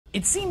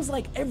It seems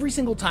like every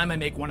single time I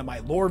make one of my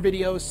lore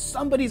videos,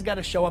 somebody's got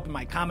to show up in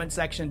my comment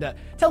section to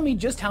tell me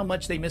just how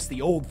much they miss the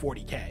old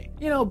 40K.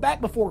 You know, back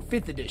before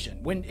 5th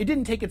edition, when it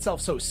didn't take itself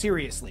so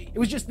seriously. It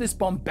was just this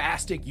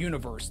bombastic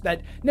universe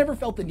that never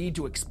felt the need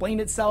to explain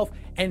itself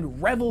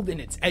and reveled in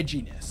its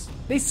edginess.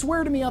 They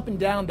swear to me up and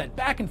down that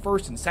back in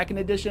 1st and 2nd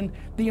edition,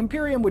 the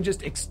Imperium would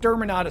just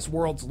exterminate us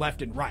worlds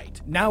left and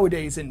right.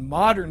 Nowadays, in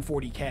modern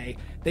 40K,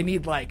 they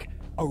need like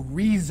a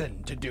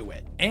reason to do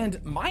it.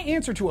 And my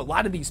answer to a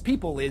lot of these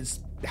people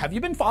is, have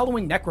you been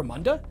following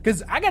Necromunda?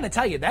 Because I gotta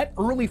tell you, that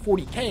early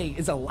 40K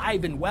is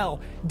alive and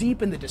well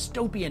deep in the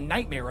dystopian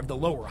nightmare of the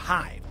lower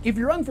hive. If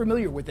you're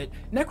unfamiliar with it,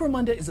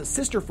 Necromunda is a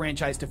sister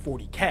franchise to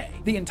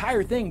 40K. The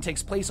entire thing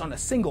takes place on a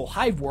single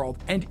hive world,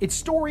 and its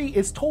story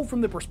is told from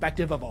the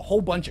perspective of a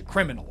whole bunch of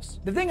criminals.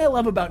 The thing I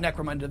love about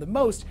Necromunda the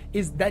most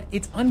is that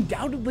it's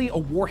undoubtedly a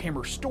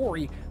Warhammer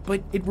story,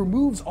 but it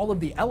removes all of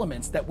the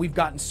elements that we've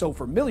gotten so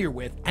familiar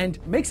with and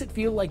makes it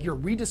feel like you're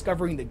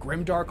rediscovering the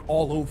Grimdark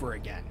all over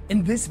again.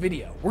 In this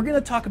video, we're going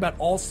to talk about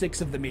all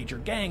 6 of the major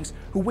gangs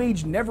who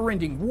wage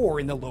never-ending war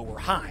in the lower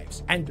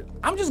hives. And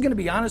I'm just going to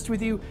be honest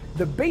with you,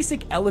 the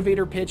basic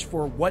elevator pitch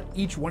for what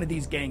each one of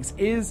these gangs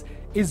is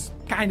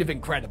kind of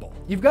incredible.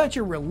 You've got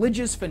your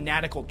religious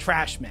fanatical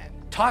trash men,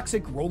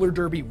 toxic roller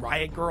derby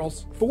riot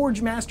girls,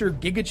 Forge Master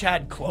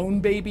Giga-Chad clone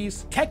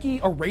babies,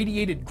 techie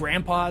irradiated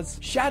grandpas,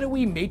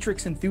 shadowy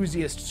Matrix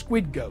enthusiast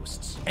squid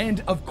ghosts,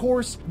 and of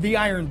course, the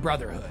Iron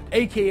Brotherhood,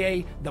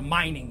 aka the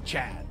Mining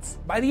Chads.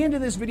 By the end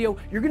of this video,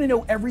 you're gonna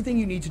know everything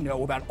you need to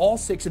know about all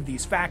 6 of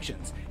these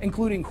factions,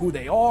 including who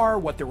they are,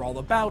 what they're all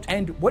about,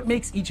 and what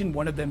makes each and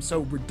one of them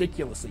so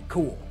ridiculously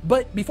cool.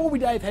 But before we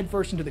dive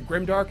headfirst into the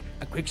Grimdark,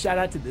 a quick shout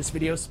out to this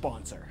video's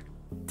sponsor.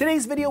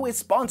 Today's video is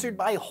sponsored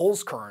by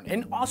Holzkern,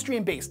 an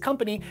Austrian-based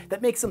company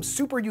that makes some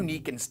super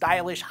unique and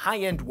stylish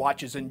high-end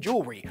watches and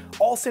jewelry,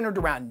 all centered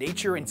around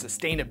nature and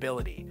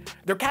sustainability.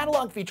 Their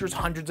catalog features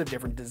hundreds of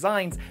different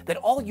designs that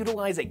all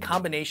utilize a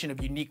combination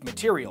of unique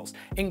materials,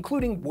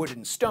 including wood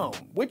and stone,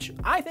 which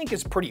I think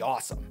is pretty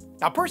awesome.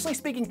 Now, personally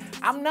speaking,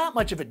 I'm not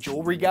much of a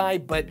jewelry guy,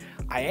 but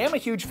I am a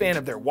huge fan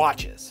of their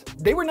watches.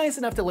 They were nice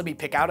enough to let me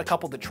pick out a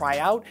couple to try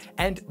out,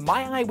 and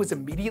my eye was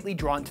immediately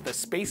drawn to the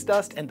Space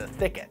Dust and the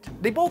Thicket.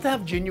 They both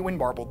have genuine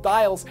marble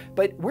dials,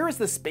 but whereas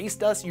the Space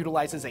Dust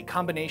utilizes a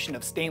combination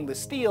of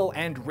stainless steel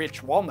and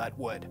rich walnut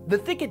wood, the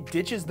Thicket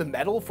ditches the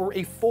metal for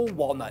a full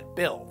walnut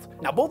build.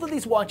 Now, both of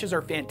these watches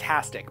are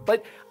fantastic,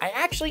 but I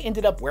actually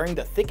ended up wearing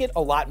the Thicket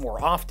a lot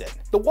more often.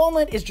 The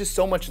walnut is just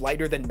so much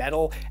lighter than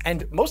metal,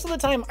 and most of the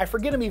time I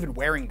forget I'm even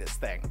wearing this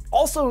thing.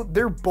 Also,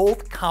 they're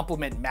both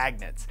compliment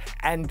magnets,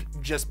 and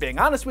just being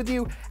honest with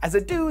you, as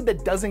a dude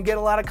that doesn't get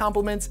a lot of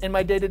compliments in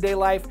my day-to-day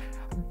life,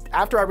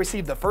 after I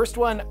received the first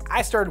one,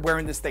 I started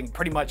wearing this thing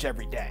pretty much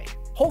every day.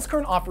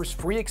 Holzkern offers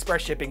free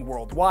express shipping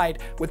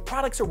worldwide, with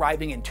products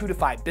arriving in 2 to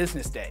 5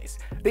 business days.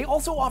 They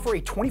also offer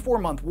a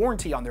 24-month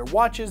warranty on their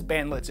watches,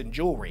 bandlets, and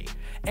jewelry.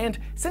 And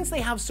since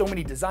they have so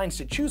many designs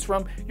to choose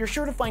from, you're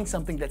sure to find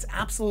something that's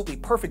absolutely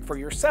perfect for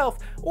yourself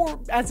or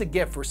as a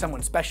gift for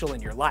someone special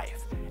in your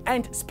life.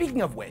 And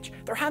speaking of which,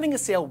 they're having a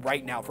sale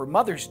right now for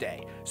Mother's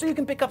Day, so you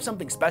can pick up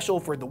something special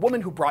for the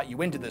woman who brought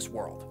you into this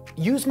world.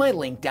 Use my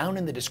link down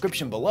in the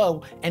description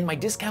below and my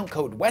discount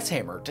code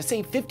WesHammer to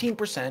save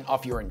 15%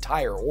 off your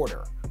entire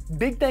order.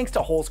 Big thanks to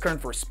Holzkern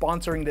for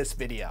sponsoring this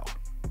video.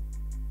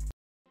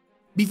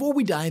 Before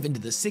we dive into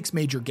the 6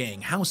 major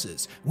gang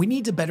houses, we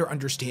need to better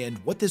understand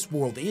what this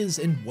world is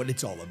and what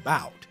it's all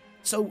about.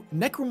 So,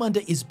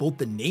 Necromunda is both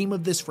the name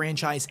of this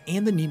franchise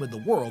and the name of the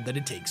world that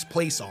it takes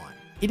place on.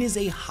 It is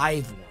a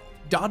hive world,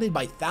 dotted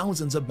by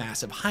thousands of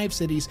massive hive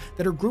cities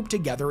that are grouped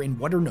together in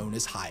what are known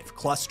as hive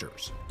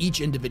clusters.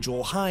 Each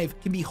individual hive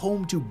can be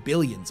home to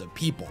billions of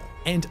people,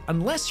 and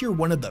unless you're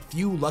one of the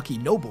few lucky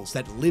nobles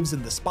that lives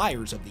in the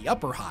spires of the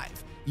upper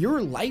hive,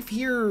 your life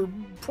here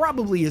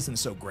probably isn't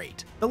so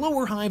great. The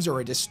lower hives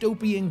are a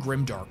dystopian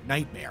grimdark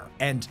nightmare,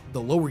 and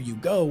the lower you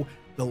go,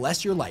 the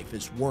less your life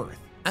is worth.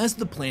 As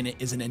the planet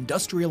is an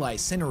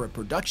industrialized center of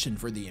production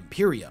for the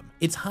Imperium,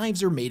 its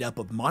hives are made up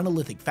of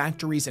monolithic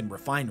factories and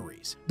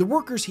refineries. The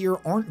workers here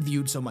aren't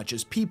viewed so much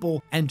as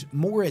people and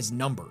more as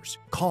numbers,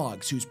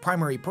 cogs whose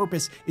primary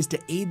purpose is to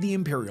aid the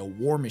Imperial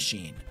war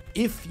machine.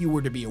 If you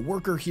were to be a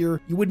worker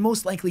here, you would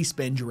most likely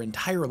spend your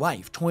entire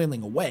life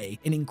toiling away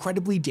in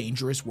incredibly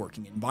dangerous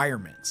working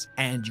environments,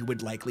 and you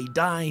would likely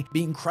die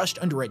being crushed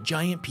under a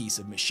giant piece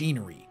of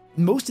machinery.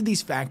 Most of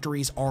these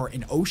factories are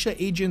an OSHA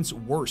agent's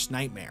worst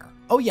nightmare.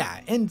 Oh yeah,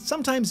 and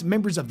sometimes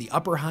members of the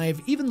upper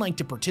hive even like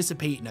to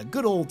participate in a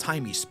good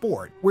old-timey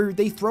sport where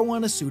they throw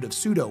on a suit of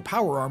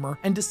pseudo-power armor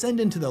and descend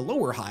into the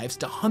lower hives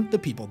to hunt the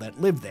people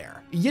that live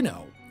there. You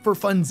know, for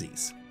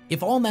funsies.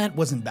 If all that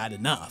wasn't bad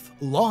enough,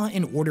 law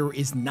and order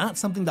is not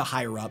something the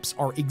higher-ups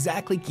are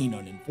exactly keen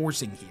on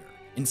enforcing here.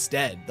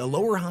 Instead, the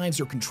lower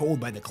hives are controlled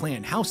by the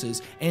clan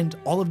houses and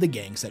all of the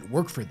gangs that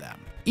work for them.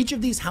 Each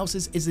of these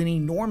houses is an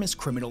enormous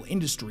criminal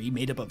industry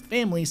made up of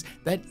families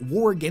that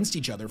war against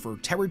each other for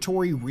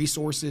territory,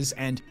 resources,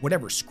 and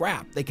whatever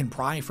scrap they can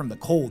pry from the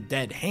cold,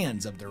 dead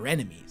hands of their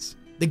enemies.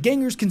 The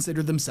gangers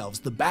consider themselves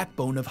the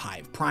backbone of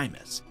Hive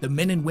Primus, the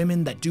men and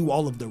women that do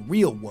all of the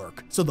real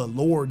work, so the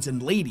lords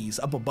and ladies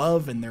up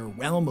above in their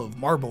realm of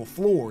marble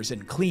floors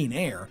and clean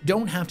air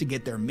don't have to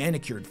get their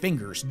manicured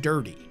fingers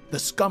dirty. The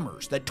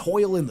scummers that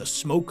toil in the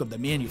smoke of the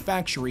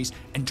manufactories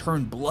and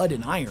turn blood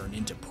and iron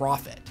into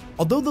profit.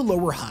 Although the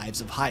lower hives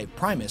of Hive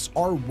Primus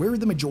are where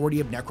the majority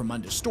of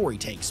Necromunda's story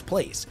takes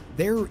place,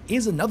 there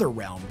is another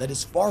realm that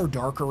is far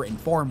darker and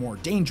far more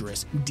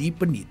dangerous deep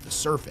beneath the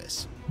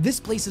surface. This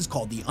place is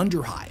called the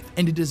Underhive,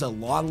 and it is a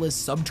lawless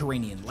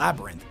subterranean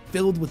labyrinth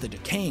filled with the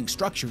decaying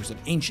structures of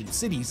ancient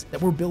cities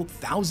that were built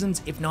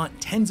thousands, if not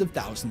tens of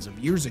thousands of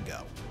years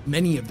ago,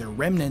 many of their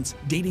remnants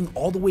dating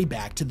all the way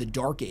back to the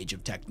Dark Age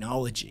of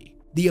technology.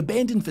 The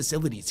abandoned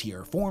facilities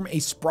here form a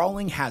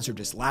sprawling,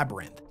 hazardous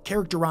labyrinth,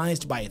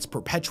 characterized by its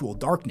perpetual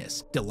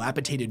darkness,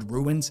 dilapidated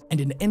ruins, and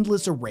an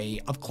endless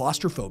array of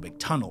claustrophobic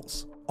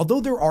tunnels.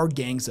 Although there are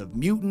gangs of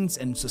mutants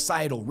and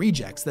societal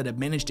rejects that have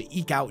managed to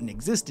eke out an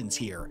existence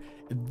here,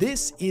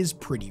 this is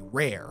pretty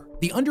rare.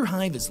 The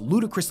Underhive is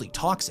ludicrously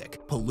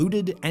toxic,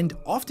 polluted, and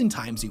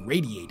oftentimes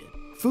irradiated.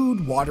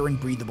 Food, water, and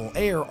breathable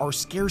air are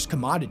scarce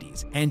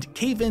commodities, and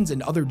cave-ins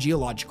and other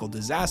geological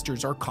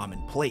disasters are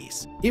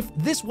commonplace. If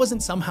this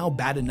wasn't somehow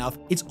bad enough,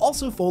 it's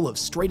also full of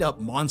straight-up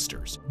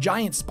monsters.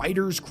 Giant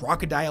spiders,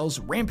 crocodiles,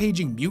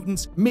 rampaging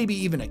mutants, maybe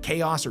even a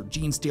Chaos or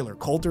Gene Stealer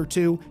cult or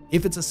two.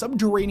 If it's a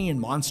subterranean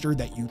monster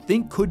that you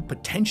think could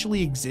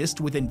potentially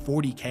exist within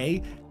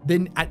 40K,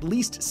 then at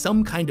least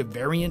some kind of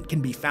variant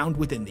can be found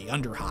within the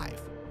Underhive.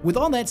 With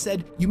all that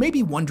said, you may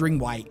be wondering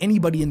why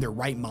anybody in their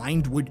right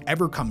mind would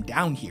ever come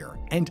down here,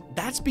 and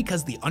that's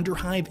because the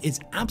Underhive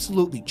is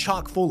absolutely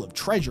chock full of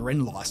treasure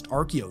and lost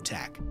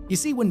archaeotech. You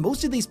see, when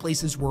most of these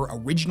places were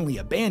originally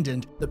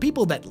abandoned, the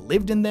people that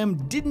lived in them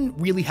didn't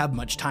really have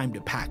much time to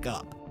pack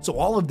up, so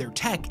all of their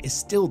tech is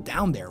still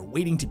down there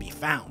waiting to be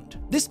found.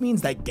 This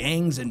means that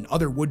gangs and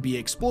other would-be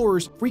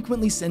explorers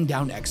frequently send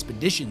down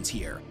expeditions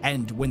here,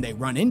 and when they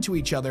run into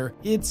each other,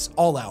 it's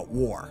all-out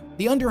war.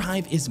 The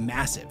Underhive is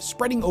massive,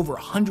 spreading over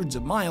hundreds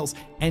of miles,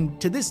 and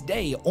to this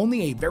day,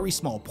 only a very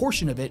small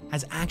portion of it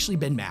has actually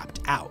been mapped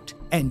out.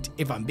 And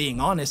if I'm being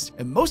honest,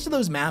 most of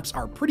those maps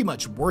are pretty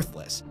much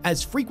worthless,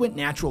 as frequent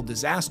natural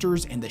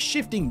disasters and the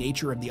shifting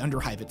nature of the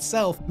Underhive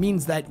itself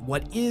means that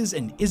what is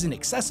and isn't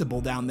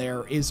accessible down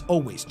there is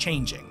always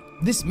changing.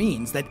 This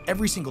means that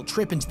every single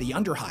trip into the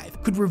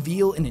Underhive could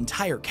reveal an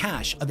entire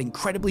cache of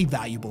incredibly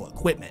valuable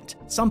equipment,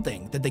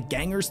 something that the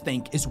gangers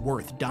think is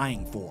worth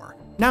dying for.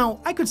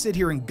 Now, I could sit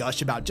here and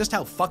gush about just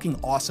how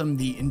fucking awesome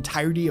the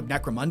entirety of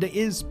Necromunda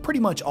is pretty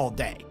much all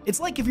day. It's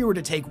like if you were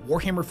to take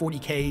Warhammer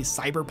 40K,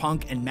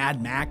 Cyberpunk, and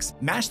Mad Max,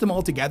 mash them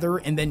all together,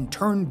 and then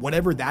turn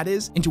whatever that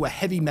is into a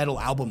heavy metal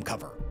album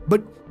cover.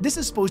 But this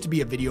is supposed to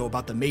be a video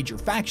about the major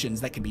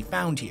factions that can be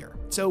found here.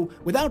 So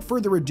without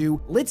further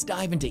ado, let's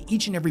dive into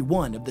each and every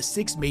one of the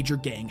 6 major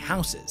gang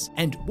houses.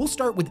 And we'll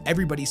start with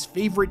everybody's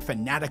favorite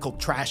fanatical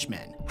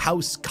trashmen,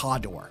 House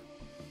Cawdor.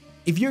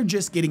 If you're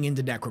just getting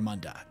into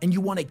Necromunda and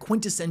you want a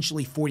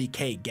quintessentially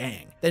 40K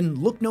gang, then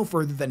look no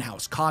further than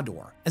House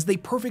Cawdor, as they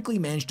perfectly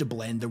managed to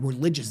blend the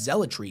religious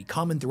zealotry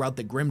common throughout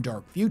the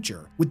grimdark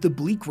future with the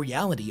bleak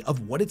reality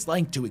of what it's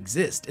like to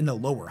exist in the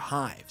lower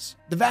hives.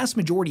 The vast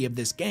majority of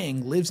this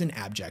gang lives in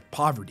abject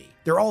poverty.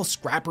 They're all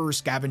scrappers,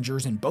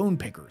 scavengers, and bone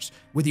pickers,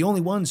 with the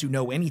only ones who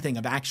know anything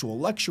of actual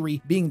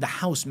luxury being the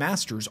house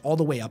masters all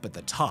the way up at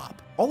the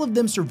top. All of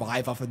them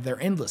survive off of their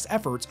endless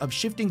efforts of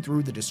shifting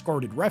through the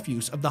discarded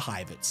refuse of the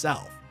hive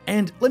itself.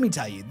 And let me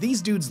tell you,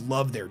 these dudes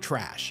love their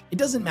trash. It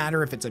doesn't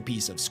matter if it's a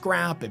piece of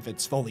scrap, if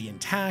it's fully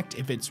intact,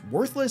 if it's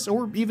worthless,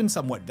 or even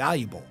somewhat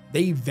valuable.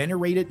 They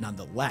venerate it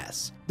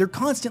nonetheless. They're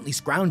constantly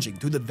scrounging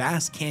through the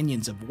vast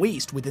canyons of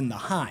waste within the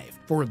hive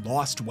for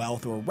lost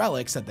wealth or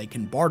relics that they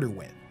can barter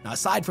with. Now,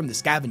 aside from the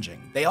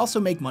scavenging, they also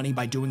make money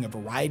by doing a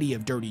variety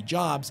of dirty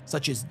jobs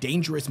such as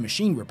dangerous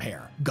machine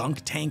repair,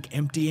 gunk tank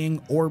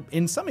emptying, or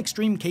in some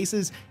extreme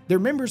cases, their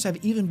members have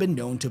even been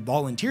known to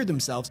volunteer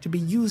themselves to be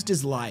used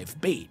as live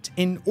bait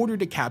in order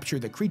to capture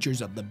the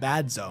creatures of the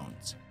bad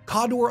zones.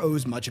 Cawdor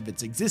owes much of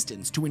its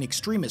existence to an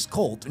extremist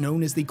cult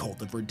known as the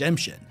Cult of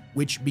Redemption,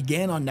 which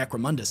began on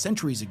Necromunda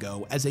centuries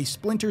ago as a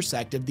splinter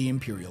sect of the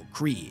Imperial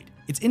Creed.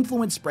 Its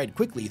influence spread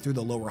quickly through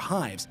the lower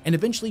hives and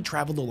eventually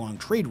traveled along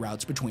trade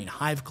routes between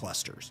hive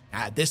clusters.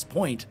 At this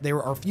point,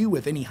 there are few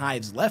if any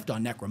hives left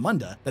on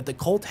Necromunda that the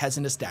cult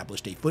hasn't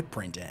established a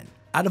footprint in.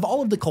 Out of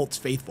all of the cult's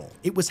faithful,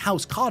 it was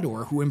House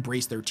Cawdor who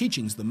embraced their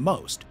teachings the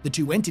most, the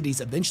two entities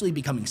eventually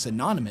becoming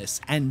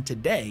synonymous, and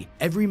today,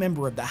 every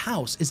member of the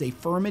house is a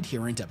firm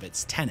adherent of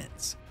its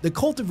tenets. The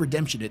Cult of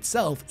Redemption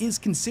itself is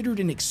considered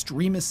an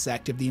extremist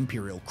sect of the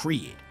Imperial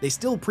Creed. They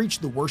still preach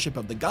the worship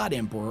of the God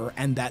Emperor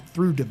and that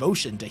through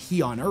devotion to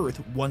He on Earth,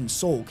 one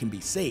soul can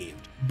be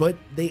saved. But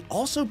they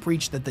also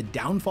preach that the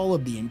downfall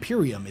of the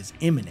Imperium is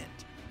imminent.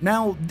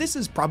 Now, this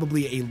is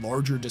probably a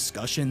larger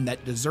discussion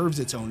that deserves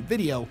its own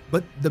video,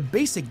 but the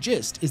basic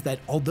gist is that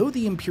although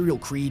the Imperial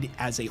Creed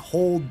as a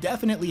whole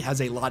definitely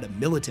has a lot of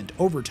militant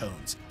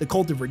overtones, the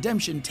Cult of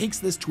Redemption takes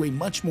this to a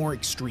much more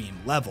extreme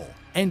level.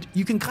 And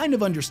you can kind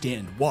of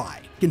understand why,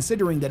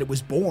 considering that it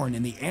was born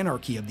in the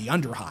anarchy of the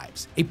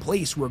Underhives, a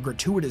place where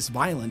gratuitous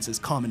violence is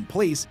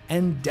commonplace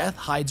and death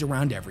hides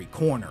around every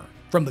corner.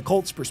 From the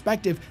cult's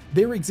perspective,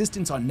 their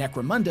existence on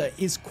Necromunda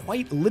is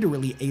quite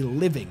literally a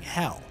living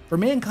hell. For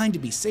mankind to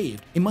be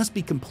saved, it must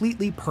be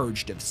completely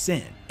purged of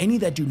sin. Any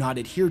that do not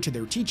adhere to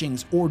their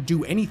teachings or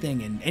do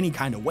anything in any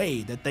kind of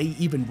way that they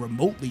even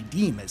remotely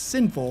deem as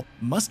sinful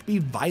must be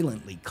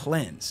violently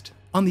cleansed.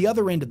 On the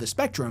other end of the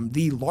spectrum,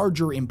 the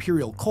larger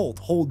Imperial cult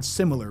holds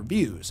similar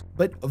views,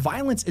 but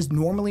violence is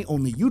normally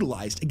only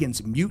utilized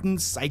against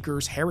mutants,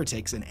 psychers,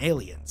 heretics, and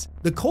aliens.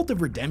 The Cult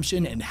of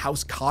Redemption and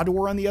House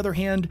Cawdor, on the other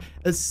hand,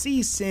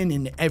 see sin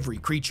in every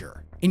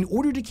creature. In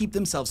order to keep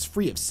themselves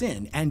free of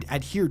sin and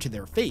adhere to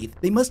their faith,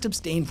 they must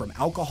abstain from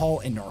alcohol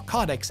and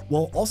narcotics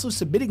while also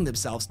submitting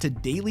themselves to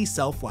daily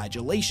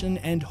self-flagellation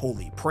and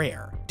holy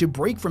prayer. To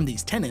break from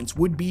these tenets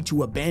would be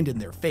to abandon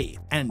their faith,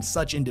 and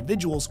such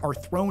individuals are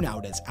thrown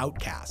out as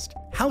outcast.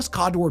 House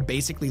Cawdor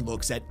basically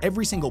looks at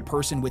every single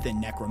person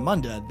within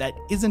Necromunda that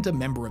isn't a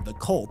member of the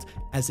cult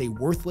as a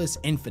worthless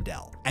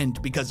infidel,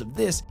 and because of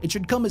this, it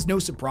should come as no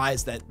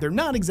surprise that they're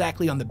not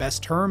exactly on the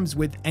best terms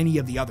with any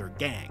of the other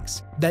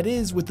gangs. That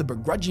is, with the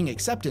begrudging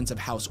acceptance of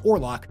House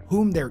Orlock,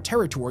 whom their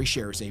territory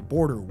shares a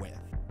border with.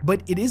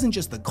 But it isn't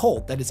just the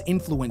cult that has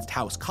influenced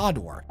House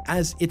Cawdor,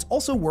 as it's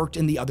also worked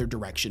in the other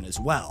direction as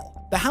well.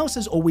 The house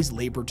has always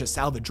labored to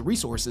salvage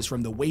resources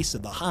from the waste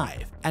of the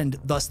hive, and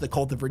thus the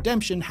Cult of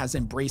Redemption has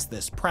embraced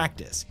this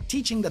practice,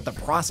 teaching that the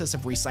process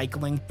of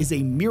recycling is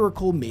a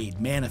miracle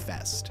made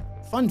manifest.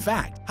 Fun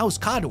fact, House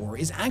Cawdor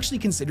is actually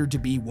considered to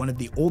be one of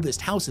the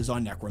oldest houses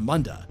on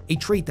Necromunda, a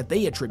trait that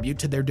they attribute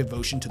to their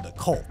devotion to the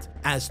cult,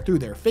 as through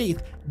their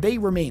faith, they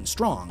remain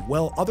strong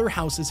while other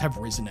houses have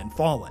risen and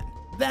fallen.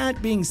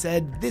 That being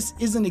said, this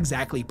isn't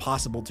exactly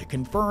possible to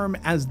confirm,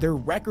 as their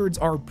records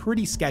are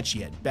pretty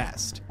sketchy at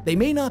best. They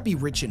may not be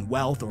rich in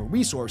wealth or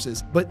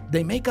resources, but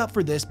they make up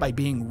for this by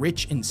being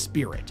rich in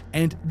spirit,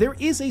 and there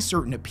is a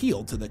certain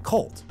appeal to the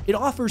cult. It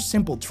offers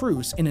simple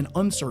truths in an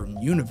uncertain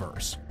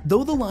universe.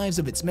 Though the lives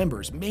of its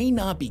members may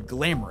not be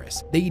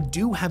glamorous, they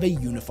do have a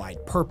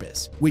unified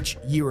purpose, which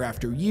year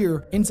after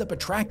year ends up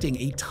attracting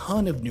a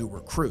ton of new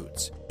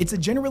recruits. It's a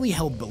generally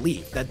held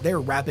belief that their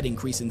rapid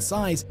increase in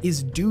size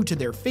is due to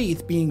their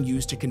faith being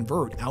used to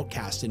convert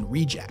outcasts and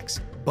rejects.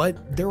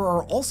 But there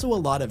are also a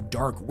lot of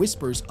dark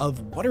whispers of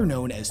what are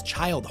known as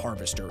child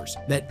harvesters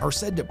that are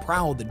said to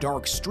prowl the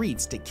dark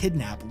streets to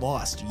kidnap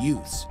lost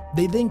youths.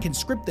 They then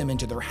conscript them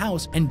into their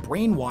house and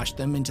brainwash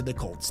them into the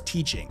cult's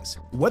teachings.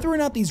 Whether or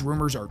not these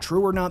rumors are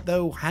true or not,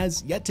 though,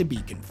 has yet to be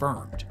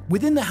confirmed.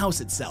 Within the house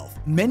itself,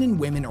 men and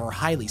women are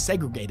highly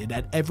segregated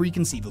at every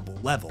conceivable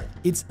level.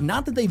 It's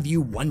not that they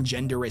view one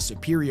gender as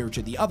superior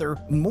to the other,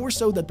 more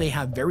so that they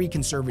have very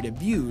conservative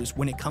views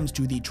when it comes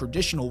to the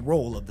traditional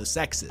role of the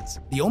sexes.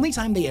 The only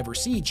time they ever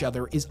see each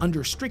other is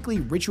under strictly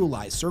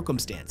ritualized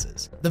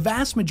circumstances. The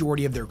vast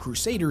majority of their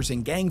crusaders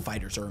and gang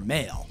fighters are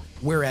male,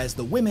 whereas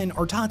the women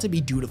are taught to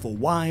be dutiful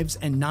wives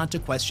and not to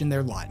question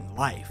their lot in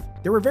life.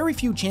 There are very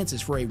few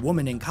chances for a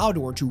woman in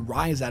Cawdor to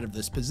rise out of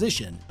this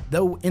position,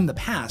 though in the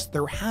past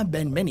there have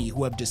been many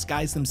who have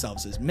disguised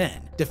themselves as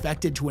men,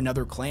 defected to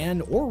another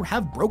clan, or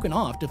have broken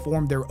off to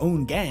form their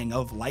own gang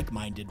of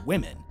like-minded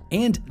women.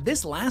 And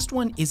this last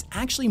one is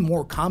actually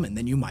more common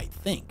than you might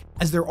think,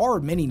 as there are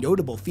many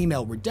notable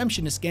female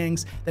redemptionist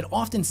gangs that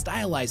often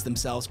stylize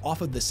themselves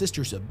off of the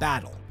Sisters of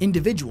Battle,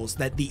 individuals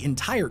that the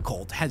entire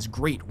cult has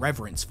great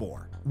reverence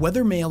for.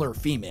 Whether male or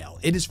female,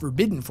 it is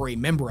forbidden for a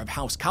member of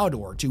House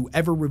Cawdor to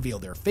ever reveal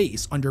their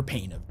face under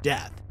pain of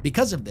death.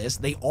 Because of this,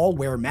 they all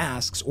wear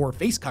masks or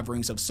face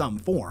coverings of some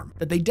form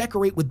that they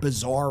decorate with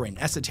bizarre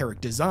and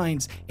esoteric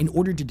designs in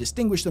order to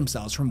distinguish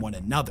themselves from one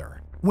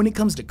another. When it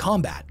comes to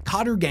combat,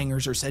 Cawdor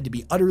gangers are said to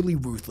be utterly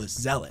ruthless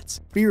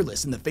zealots,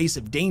 fearless in the face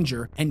of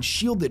danger and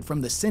shielded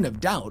from the sin of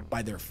doubt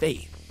by their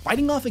faith.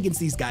 Fighting off against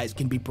these guys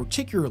can be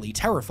particularly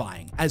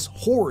terrifying, as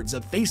hordes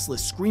of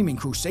faceless screaming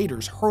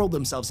crusaders hurl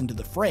themselves into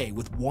the fray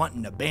with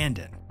wanton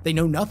abandon. They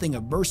know nothing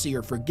of mercy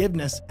or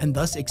forgiveness and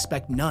thus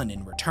expect none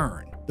in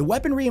return. The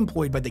weaponry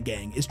employed by the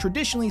gang is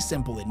traditionally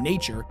simple in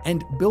nature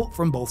and built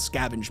from both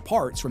scavenged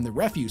parts from the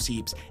refuse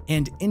heaps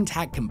and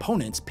intact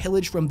components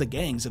pillaged from the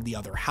gangs of the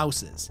other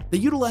houses. They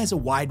utilize a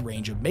wide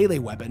range of melee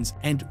weapons,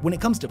 and when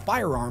it comes to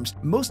firearms,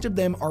 most of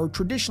them are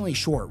traditionally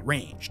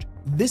short-ranged.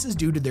 This is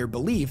due to their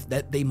belief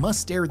that they must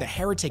stare the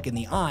heretic in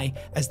the eye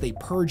as they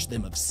purge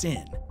them of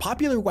sin.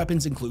 Popular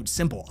weapons include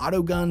simple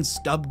autoguns,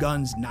 stub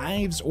guns,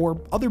 knives, or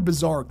other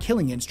bizarre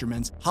killing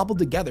instruments hobbled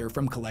together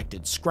from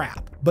collected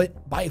scrap.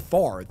 But by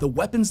far, the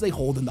weapons they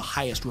hold in the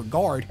highest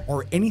regard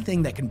are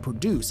anything that can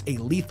produce a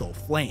lethal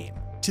flame.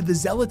 To the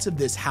zealots of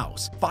this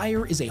house,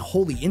 fire is a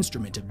holy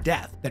instrument of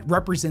death that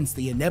represents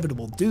the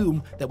inevitable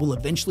doom that will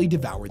eventually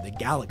devour the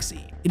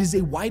galaxy. It is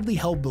a widely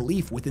held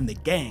belief within the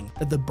gang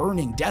that the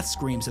burning death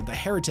screams of the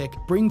heretic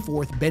bring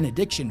forth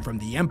benediction from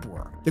the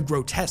Emperor, the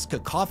grotesque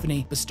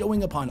cacophony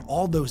bestowing upon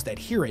all those that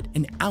hear it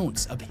an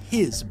ounce of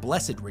his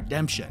blessed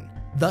redemption.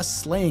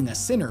 Thus, slaying a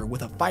sinner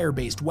with a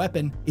fire-based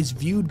weapon is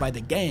viewed by the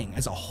gang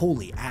as a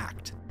holy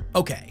act.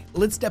 Okay,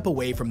 let's step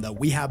away from the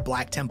 "we have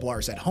Black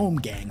Templars at home"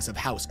 gangs of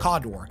House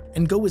Cawdor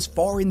and go as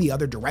far in the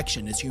other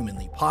direction as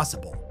humanly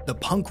possible, the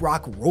punk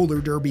rock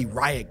roller derby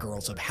riot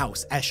girls of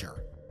House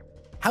Escher.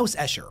 House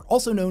Escher,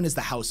 also known as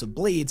the House of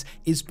Blades,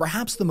 is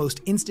perhaps the most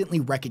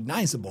instantly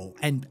recognizable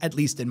and, at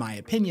least in my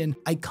opinion,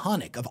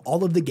 iconic of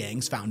all of the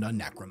gangs found on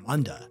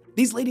Necromunda.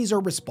 These ladies are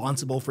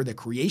responsible for the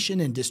creation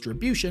and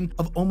distribution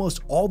of almost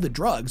all the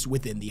drugs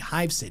within the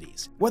Hive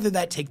cities, whether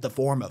that take the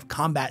form of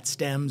combat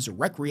stems,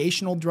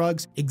 recreational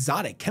drugs,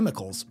 exotic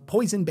chemicals,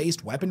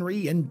 poison-based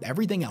weaponry, and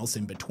everything else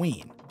in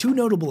between. Two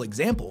notable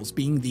examples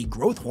being the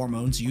growth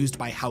hormones used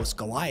by House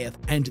Goliath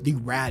and the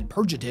rad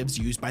purgatives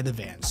used by the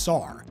Van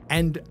Saar.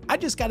 And I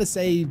just gotta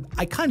say,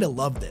 I kinda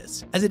love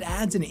this, as it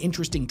adds an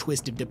interesting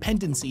twist of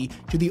dependency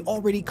to the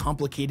already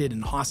complicated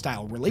and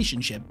hostile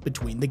relationship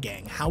between the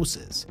gang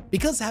houses.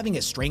 Because having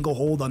a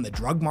stranglehold on the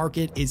drug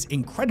market is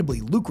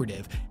incredibly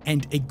lucrative,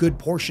 and a good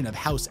portion of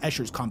House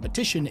Escher's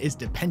competition is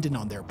dependent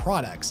on their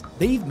products,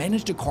 they've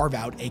managed to carve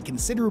out a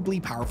considerably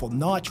powerful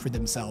notch for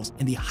themselves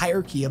in the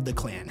hierarchy of the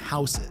clan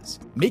houses.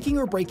 Making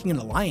or breaking an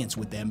alliance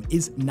with them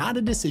is not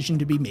a decision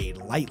to be made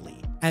lightly,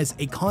 as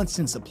a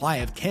constant supply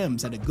of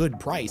chems at a good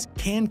price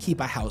can keep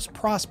a house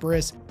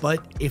prosperous,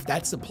 but if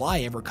that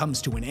supply ever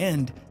comes to an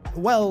end,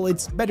 well,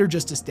 it's better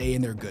just to stay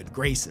in their good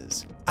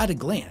graces. At a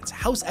glance,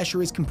 House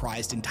Escher is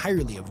comprised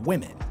entirely of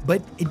women,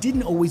 but it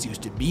didn't always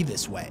used to be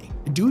this way.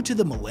 Due to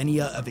the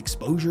millennia of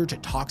exposure to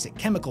toxic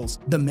chemicals,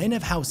 the men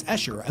of House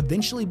Escher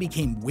eventually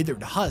became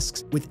withered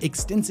husks with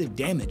extensive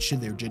damage to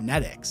their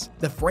genetics.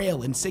 The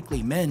frail and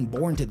sickly men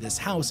born to this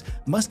house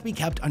must be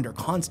kept under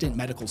constant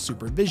medical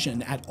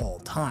supervision at all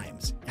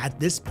times. At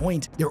this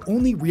point, their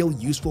only real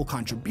useful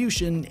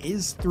contribution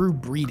is through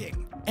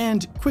breeding.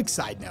 And quick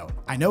side note,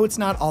 I know it's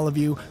not all of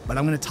you, but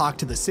I'm gonna talk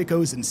to the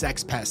sickos and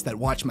sex pests that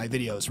watch my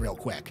videos real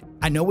quick.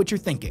 I know what you're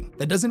thinking.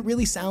 That doesn't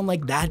really sound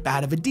like that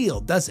bad of a deal,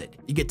 does it?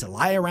 You get to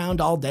lie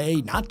around all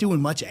day, not doing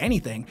much of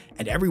anything,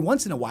 and every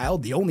once in a while,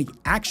 the only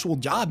actual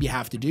job you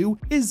have to do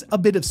is a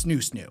bit of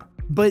snoo-snoo.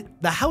 But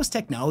the house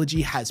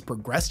technology has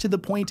progressed to the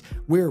point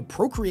where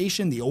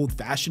procreation the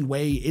old-fashioned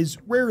way is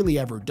rarely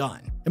ever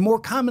done, and more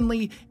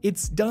commonly,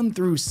 it's done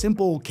through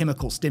simple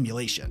chemical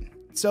stimulation.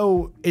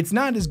 So it's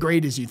not as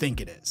great as you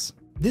think it is.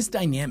 This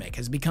dynamic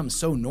has become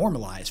so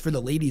normalized for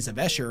the ladies of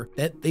Escher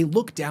that they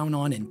look down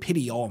on and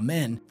pity all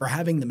men for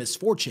having the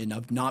misfortune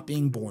of not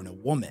being born a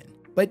woman.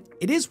 But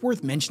it is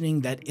worth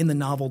mentioning that in the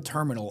novel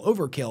Terminal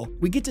Overkill,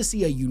 we get to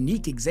see a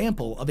unique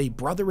example of a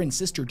brother and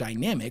sister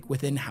dynamic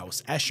within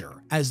House Escher,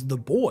 as the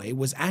boy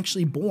was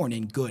actually born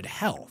in good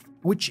health,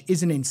 which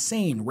is an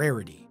insane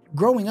rarity.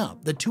 Growing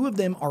up, the two of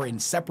them are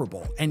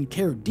inseparable and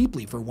care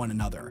deeply for one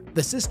another,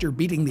 the sister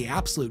beating the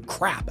absolute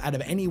crap out of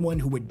anyone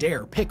who would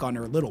dare pick on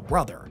her little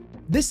brother.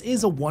 This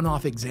is a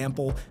one-off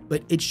example,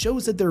 but it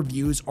shows that their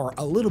views are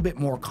a little bit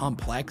more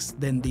complex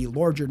than the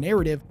larger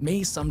narrative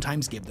may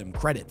sometimes give them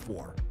credit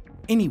for.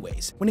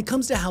 Anyways, when it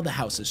comes to how the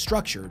house is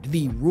structured,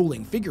 the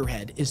ruling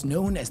figurehead is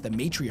known as the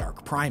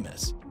Matriarch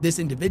Primus. This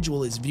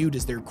individual is viewed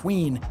as their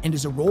queen and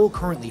is a role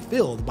currently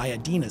filled by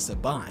Adina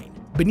Sabine.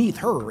 Beneath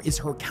her is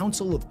her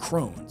Council of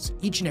Crones,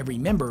 each and every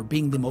member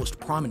being the most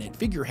prominent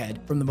figurehead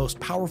from the most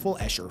powerful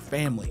Escher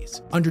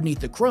families. Underneath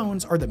the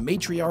Crones are the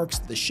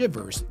Matriarchs, the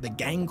Shivers, the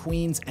Gang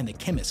Queens, and the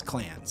Chemist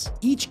clans.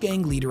 Each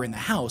gang leader in the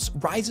house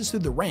rises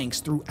through the ranks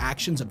through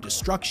actions of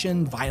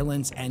destruction,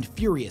 violence, and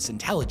furious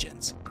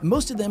intelligence.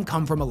 Most of them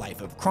come from a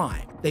life of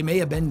crime. They may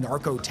have been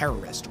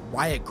narco-terrorists,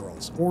 riot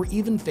girls, or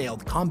even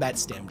failed combat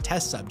STEM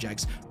test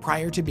subjects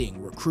prior to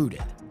being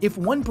recruited. If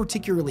one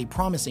particularly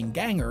promising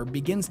ganger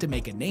begins to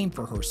make a name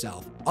for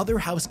herself, other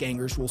house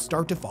gangers will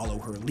start to follow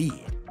her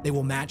lead. They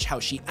will match how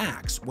she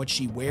acts, what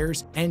she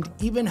wears, and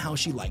even how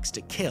she likes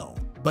to kill.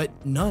 But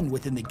none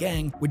within the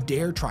gang would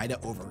dare try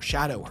to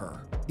overshadow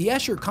her. The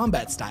Escher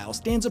combat style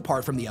stands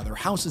apart from the other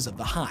houses of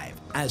the Hive.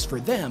 As for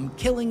them,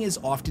 killing is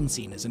often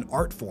seen as an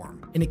art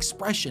form, an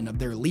expression of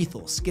their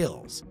lethal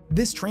skills.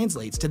 This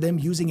translates to them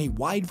using a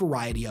wide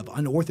variety of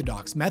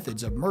unorthodox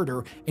methods of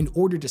murder in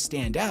order to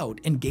stand out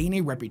and gain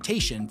a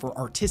reputation for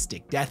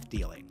artistic death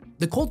dealing.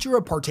 The culture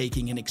of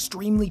partaking in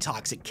extremely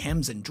toxic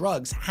chems and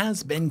drugs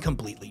has been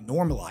completely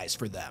normalized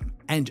for them,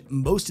 and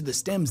most of the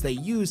stems they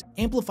use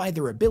amplify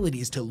their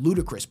abilities to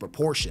ludicrous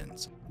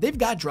proportions. They've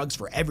got drugs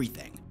for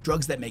everything.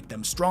 Drugs that make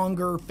them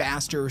stronger,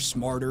 faster,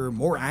 smarter,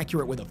 more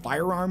accurate with a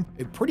firearm.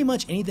 Pretty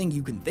much anything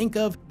you can think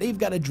of, they've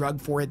got a drug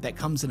for it that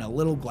comes in a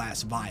little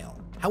glass vial.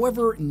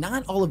 However,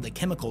 not all of the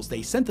chemicals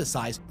they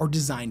synthesize are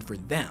designed for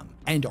them,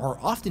 and are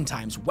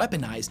oftentimes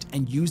weaponized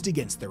and used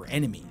against their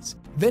enemies.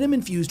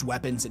 Venom-infused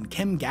weapons and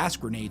chem gas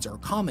grenades are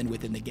common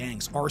within the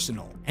gang's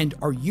arsenal, and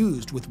are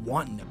used with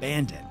wanton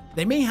abandon.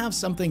 They may have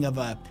something of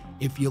a,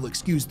 if you'll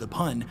excuse the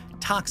pun,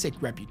 toxic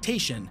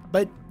reputation,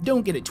 but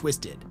don't get it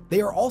twisted.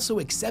 They are also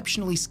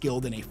exceptionally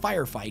skilled in a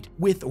firefight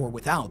with or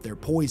without their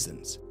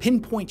poisons.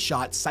 Pinpoint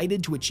shots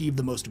cited to achieve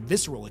the most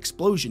visceral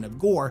explosion of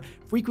gore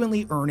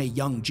frequently earn a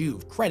young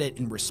Juve credit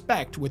and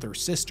respect with her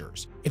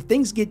sisters. If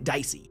things get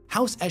dicey,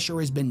 House Escher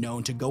has been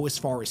known to go as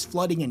far as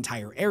flooding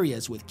entire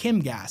areas with chem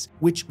gas,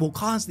 which will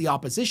cause the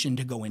opposition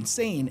to go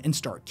insane and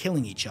start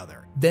killing each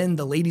other. Then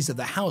the ladies of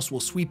the house will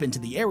sweep into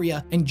the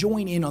area and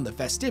join in on the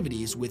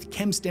festivities with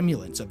chem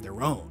stimulants of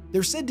their own.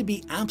 They're said to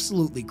be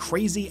absolutely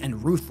crazy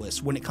and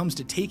ruthless when it comes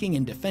to taking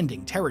and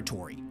defending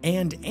territory,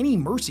 and any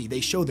mercy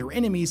they show their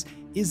enemies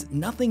is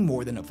nothing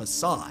more than a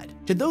facade.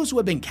 To those who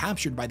have been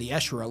captured by the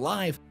Escher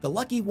alive, the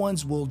lucky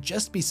ones will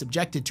just be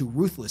subjected to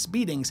ruthless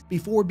beatings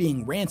before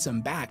being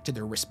ransomed back to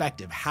their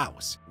respective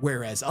house,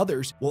 whereas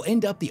others will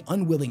end up the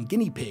unwilling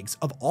guinea pigs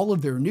of all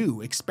of their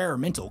new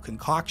experimental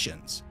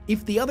concoctions.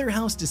 If the other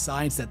house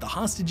decides that the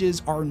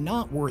hostages are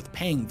not worth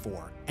paying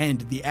for,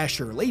 and the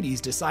Escher ladies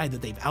decide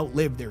that they've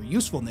outlived their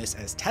usefulness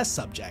as test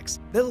subjects,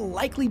 they'll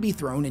likely be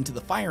thrown into the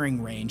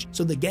firing range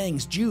so the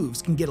gang's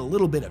Juves can get a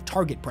little bit of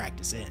target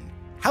practice in.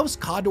 House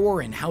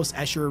Cawdor and House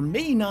Escher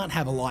may not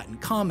have a lot in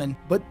common,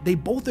 but they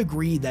both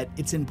agree that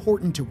it's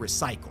important to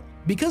recycle.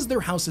 Because their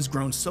house has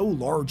grown so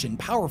large and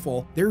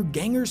powerful, their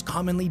gangers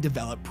commonly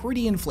develop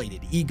pretty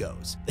inflated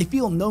egos. They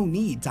feel no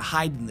need to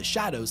hide in the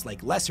shadows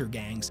like lesser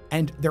gangs,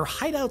 and their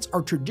hideouts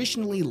are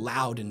traditionally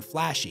loud and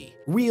flashy,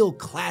 real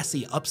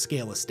classy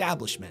upscale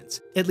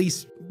establishments, at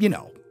least,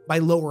 by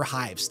lower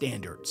hive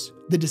standards.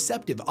 The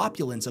deceptive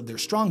opulence of their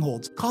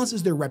strongholds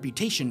causes their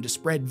reputation to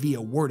spread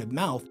via word of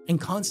mouth and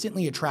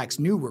constantly attracts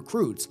new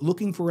recruits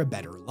looking for a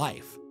better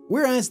life.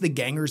 Whereas the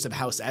gangers of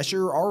House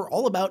Escher are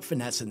all about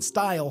finesse and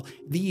style,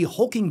 the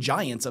hulking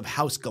giants of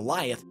House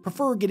Goliath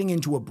prefer getting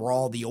into a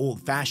brawl the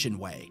old-fashioned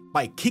way,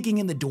 by kicking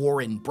in the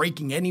door and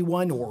breaking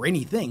anyone or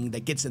anything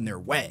that gets in their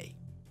way.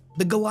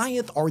 The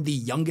Goliath are the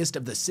youngest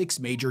of the 6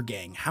 major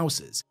gang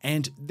houses,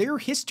 and their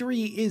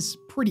history is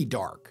pretty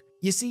dark.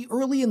 You see,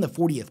 early in the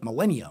 40th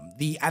millennium,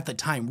 the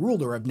at-the-time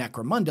ruler of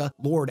Necromunda,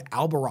 Lord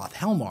Alberoth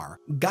Helmar,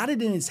 got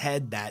it in his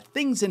head that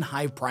things in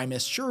Hive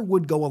Primus sure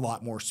would go a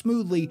lot more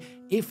smoothly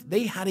if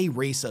they had a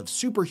race of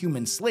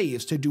superhuman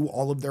slaves to do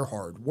all of their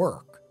hard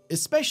work.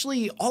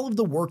 Especially all of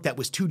the work that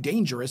was too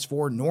dangerous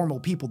for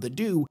normal people to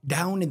do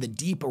down in the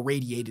deep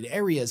irradiated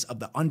areas of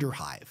the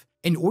Underhive.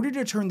 In order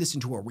to turn this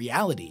into a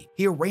reality,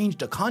 he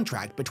arranged a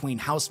contract between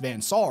House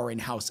Van Saar and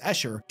House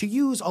Escher to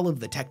use all of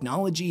the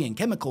technology and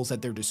chemicals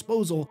at their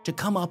disposal to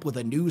come up with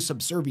a new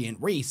subservient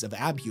race of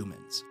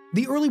abhumans.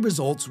 The early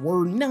results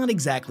were not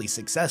exactly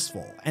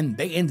successful, and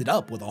they ended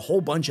up with a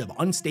whole bunch of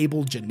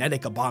unstable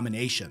genetic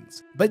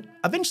abominations. But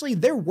eventually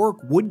their work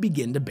would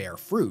begin to bear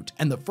fruit,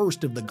 and the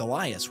first of the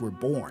Goliaths were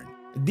born.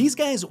 These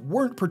guys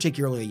weren't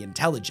particularly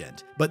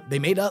intelligent, but they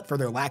made up for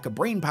their lack of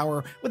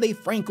brainpower with a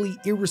frankly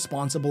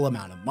irresponsible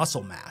amount of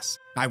muscle mass.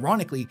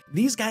 Ironically,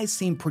 these guys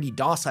seemed pretty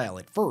docile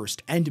at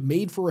first and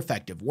made for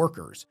effective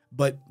workers,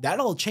 but that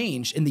all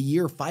changed in the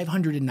year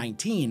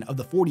 519 of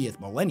the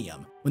 40th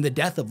millennium, when the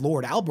death of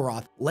Lord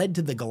Alberoth led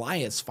to the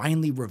Goliaths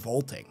finally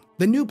revolting.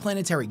 The new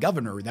planetary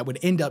governor that would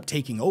end up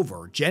taking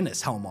over,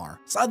 Genus Helmar,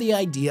 saw the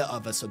idea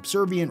of a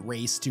subservient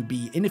race to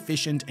be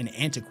inefficient and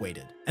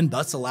antiquated, and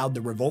thus allowed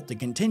the revolt to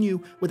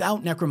continue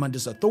without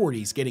Necromunda's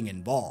authorities getting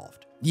involved.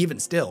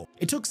 Even still,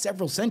 it took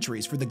several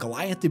centuries for the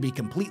Goliath to be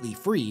completely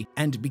free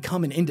and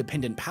become an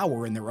independent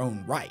power in their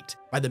own right.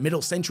 By the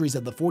middle centuries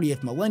of the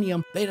 40th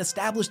millennium, they had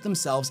established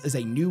themselves as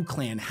a new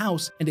clan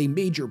house and a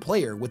major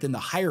player within the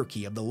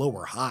hierarchy of the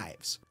lower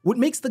hives. What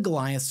makes the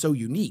Goliaths so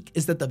unique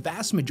is that the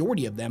vast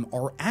majority of them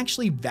are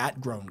actually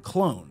vat-grown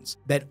clones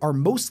that are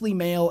mostly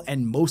male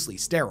and mostly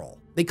sterile.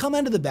 They come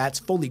out of the vats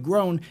fully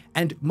grown,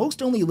 and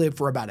most only live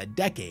for about a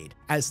decade,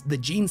 as the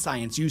gene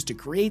science used to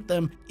create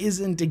them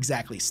isn't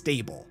exactly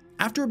stable.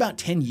 After about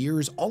 10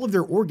 years, all of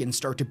their organs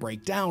start to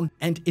break down,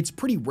 and it's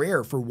pretty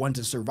rare for one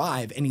to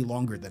survive any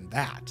longer than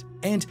that.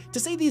 And to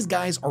say these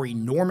guys are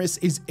enormous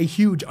is a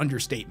huge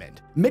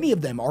understatement. Many of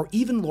them are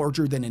even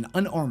larger than an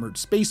unarmored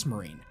space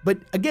marine. But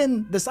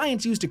again, the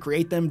science used to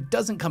create them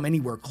doesn't come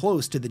anywhere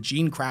close to the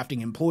gene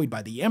crafting employed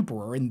by the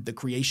Emperor in the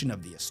creation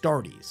of the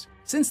Astartes.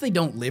 Since they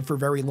don't live for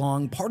very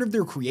long, part of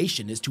their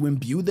creation is to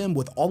imbue them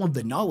with all of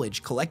the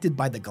knowledge collected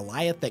by the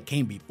Goliath that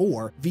came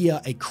before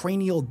via a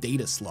cranial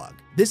data slug.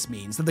 This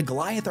means that the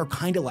Goliath are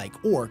kinda like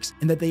orcs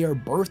in that they are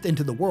birthed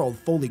into the world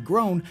fully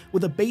grown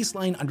with a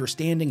baseline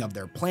understanding of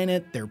their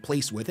planet, their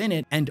place within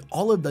it, and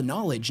all of the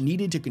knowledge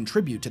needed to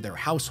contribute to their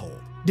household.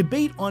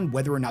 Debate on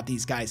whether or not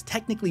these guys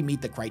technically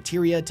meet the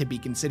criteria to be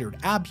considered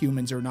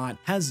abhumans or not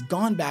has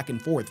gone back and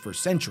forth for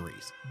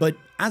centuries, but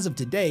as of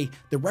today,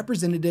 the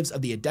representatives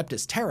of the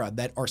Adeptus Terra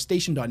that are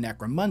stationed on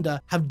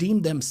Necromunda have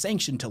deemed them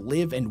sanctioned to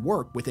live and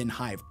work within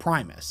Hive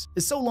Primus,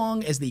 so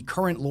long as the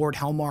current Lord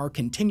Helmar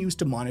continues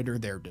to monitor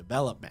their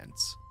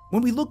developments.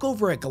 When we look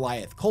over at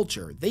Goliath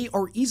culture, they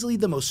are easily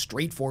the most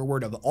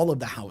straightforward of all of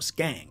the house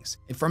gangs.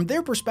 And from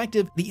their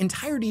perspective, the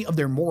entirety of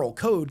their moral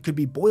code could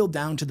be boiled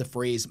down to the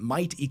phrase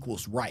might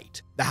equals right.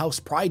 The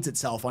house prides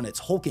itself on its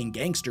hulking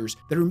gangsters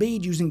that are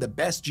made using the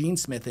best gene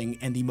smithing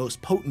and the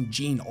most potent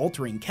gene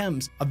altering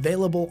chems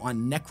available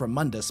on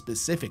Necromunda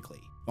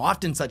specifically.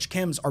 Often such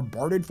chems are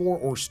bartered for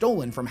or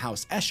stolen from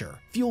House Escher,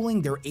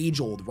 fueling their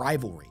age-old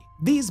rivalry.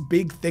 These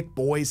big, thick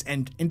boys,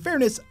 and in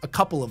fairness, a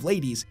couple of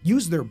ladies,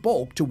 use their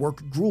bulk to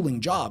work grueling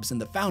jobs in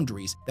the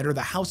foundries that are the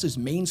house's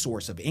main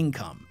source of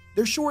income.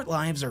 Their short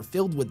lives are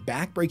filled with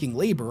backbreaking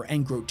labor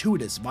and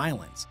gratuitous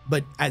violence.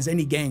 But as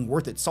any gang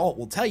worth its salt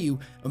will tell you,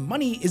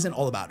 money isn't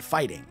all about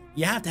fighting.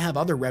 You have to have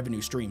other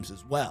revenue streams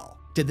as well.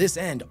 To this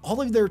end,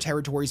 all of their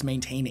territories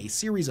maintain a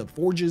series of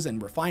forges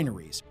and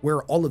refineries,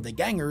 where all of the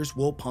gangers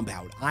will pump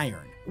out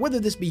iron, whether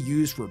this be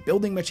used for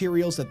building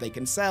materials that they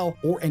can sell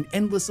or an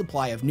endless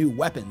supply of new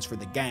weapons for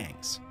the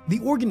gangs. The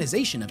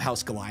organization of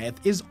House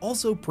Goliath is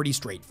also pretty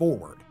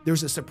straightforward.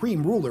 There's a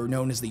supreme ruler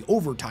known as the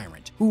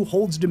Over-Tyrant, who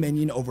holds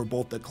dominion over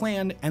both the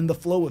clan and the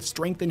flow of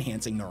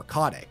strength-enhancing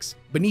narcotics.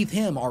 Beneath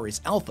him are his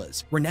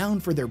alphas,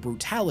 renowned for their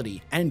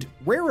brutality, and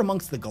rare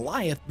amongst the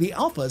Goliath, the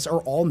alphas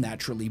are all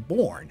naturally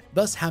born,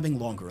 thus having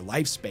longer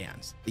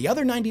lifespans. The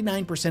other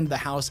 99% of the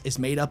house is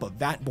made up of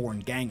vat-born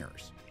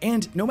gangers.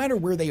 And no matter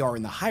where they are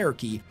in the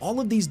hierarchy, all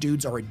of these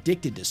dudes are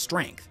addicted to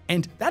strength.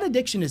 And that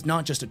addiction is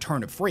not just a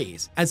turn of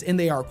phrase, as in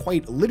they are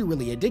quite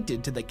literally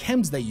addicted to the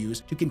chems they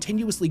use to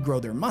continuously grow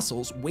their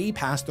muscles way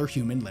past their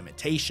human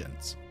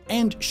limitations.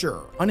 And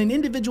sure, on an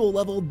individual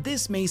level,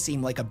 this may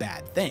seem like a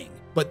bad thing,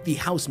 but the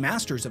House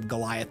Masters of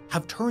Goliath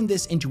have turned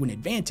this into an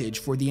advantage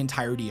for the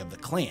entirety of the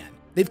clan.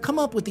 They've come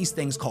up with these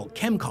things called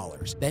chem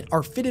collars that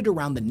are fitted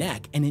around the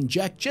neck and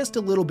inject just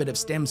a little bit of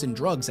stems and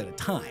drugs at a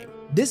time.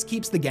 This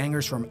keeps the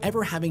gangers from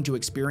ever having to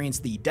experience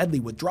the deadly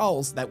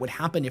withdrawals that would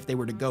happen if they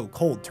were to go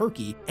cold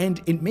turkey,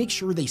 and it makes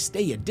sure they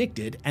stay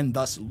addicted and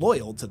thus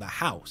loyal to the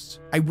house.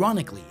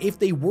 Ironically, if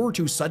they were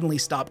to suddenly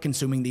stop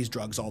consuming these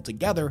drugs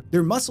altogether,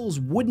 their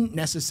muscles wouldn't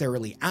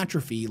necessarily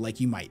atrophy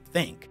like you might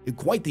think.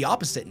 Quite the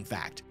opposite, in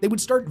fact. They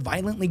would start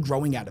violently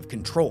growing out of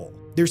control.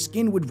 Their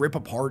skin would rip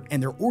apart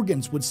and their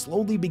organs would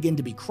slowly begin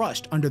to be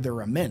crushed under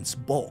their immense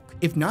bulk.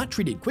 If not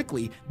treated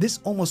quickly, this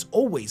almost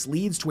always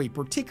leads to a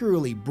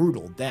particularly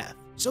brutal death.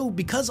 So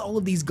because all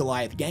of these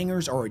Goliath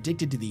gangers are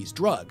addicted to these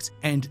drugs,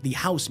 and the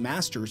House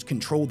Masters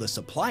control the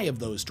supply of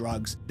those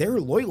drugs, their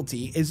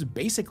loyalty is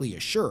basically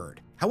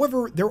assured.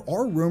 However, there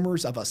are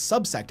rumors of a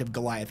subsect of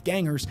Goliath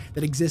gangers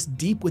that exist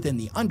deep within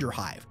the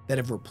Underhive that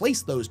have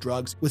replaced those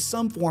drugs with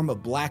some form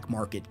of black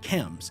market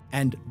chems,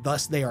 and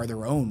thus they are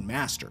their own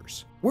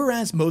masters.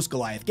 Whereas most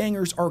Goliath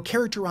gangers are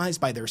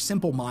characterized by their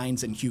simple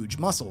minds and huge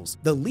muscles,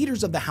 the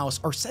leaders of the house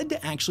are said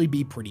to actually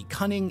be pretty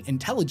cunning,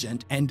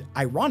 intelligent, and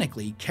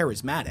ironically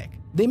charismatic.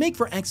 They make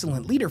for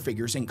excellent leader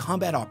figures in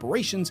combat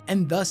operations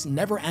and thus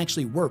never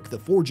actually work the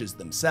forges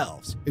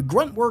themselves.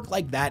 Grunt work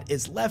like that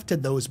is left to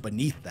those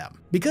beneath them.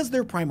 Because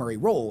their primary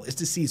role is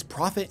to seize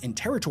profit and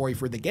territory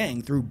for the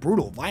gang through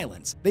brutal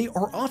violence, they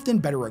are often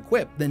better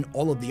equipped than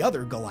all of the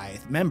other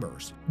Goliath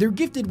members. They're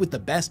gifted with the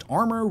best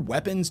armor,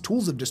 weapons,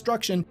 tools of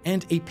destruction,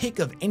 and a pick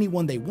of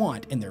anyone they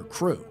want in their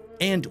crew.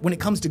 And when it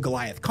comes to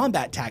Goliath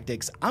combat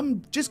tactics,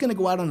 I'm just gonna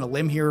go out on a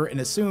limb here and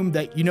assume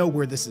that you know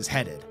where this is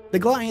headed. The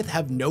Goliath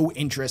have no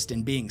interest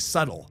in being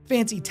subtle.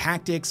 Fancy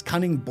tactics,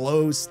 cunning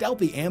blows,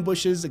 stealthy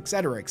ambushes,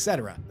 etc.,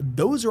 etc.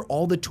 Those are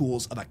all the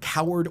tools of a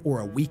coward or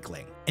a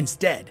weakling.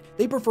 Instead,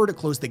 they prefer to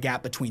close the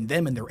gap between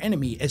them and their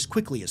enemy as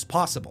quickly as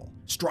possible,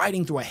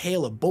 striding through a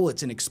hail of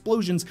bullets and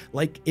explosions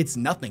like it's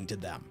nothing to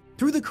them.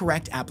 Through the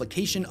correct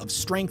application of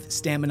strength,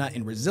 stamina,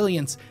 and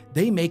resilience,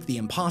 they make the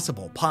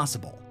impossible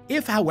possible.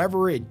 If,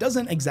 however, it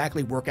doesn't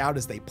exactly work out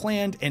as they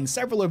planned and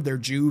several of their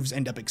juves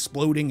end up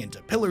exploding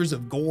into pillars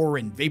of gore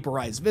and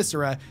vaporized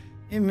viscera,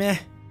 they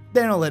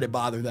don't let it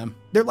bother them.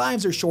 Their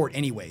lives are short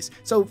anyways,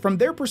 so from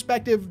their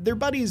perspective, their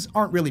buddies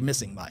aren't really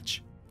missing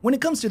much. When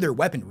it comes to their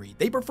weaponry,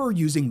 they prefer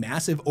using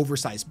massive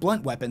oversized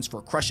blunt weapons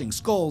for crushing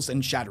skulls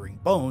and shattering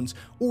bones,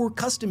 or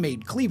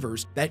custom-made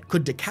cleavers that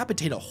could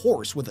decapitate a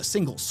horse with a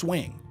single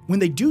swing. When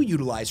they do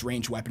utilize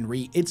ranged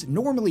weaponry, it's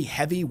normally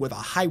heavy with a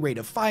high rate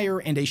of fire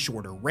and a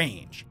shorter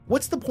range.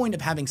 What's the point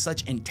of having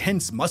such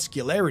intense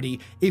muscularity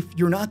if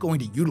you're not going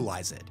to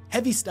utilize it?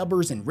 Heavy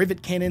stubbers and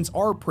rivet cannons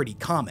are pretty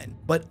common,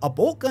 but a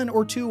bolt gun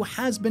or two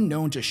has been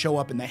known to show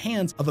up in the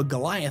hands of a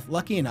Goliath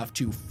lucky enough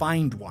to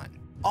find one.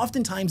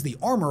 Oftentimes, the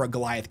armor a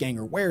Goliath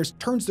ganger wears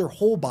turns their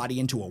whole body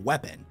into a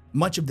weapon.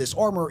 Much of this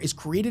armor is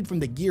created from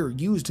the gear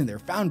used in their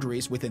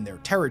foundries within their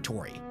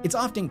territory. It's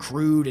often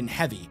crude and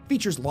heavy,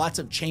 features lots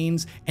of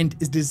chains, and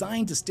is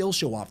designed to still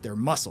show off their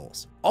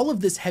muscles. All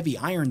of this heavy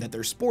iron that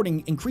they're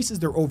sporting increases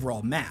their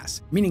overall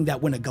mass, meaning that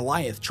when a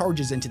Goliath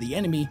charges into the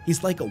enemy,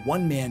 he's like a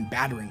one-man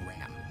battering ram.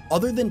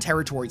 Other than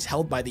territories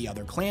held by the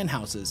other clan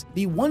houses,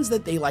 the ones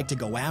that they like to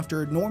go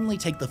after normally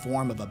take the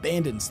form of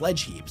abandoned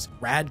sledge heaps,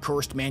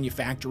 rad-cursed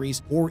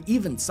manufactories, or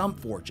even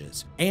sump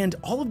forges, and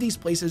all of these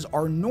places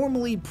are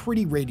normally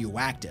pretty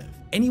radioactive.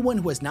 Anyone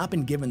who has not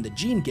been given the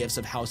gene gifts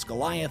of House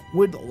Goliath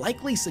would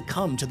likely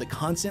succumb to the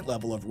constant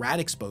level of rat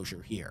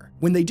exposure here.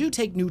 When they do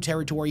take new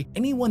territory,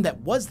 anyone that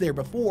was there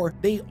before,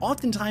 they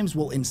oftentimes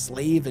will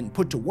enslave and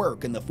put to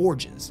work in the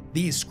forges.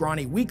 These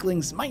scrawny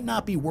weaklings might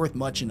not be worth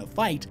much in a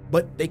fight,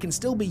 but they can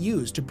still be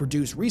used to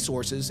produce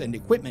resources and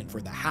equipment for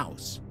the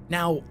house.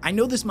 Now, I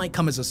know this might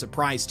come as a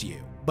surprise to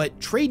you, but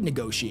trade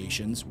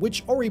negotiations,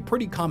 which are a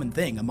pretty common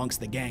thing amongst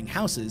the gang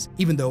houses,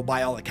 even though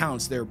by all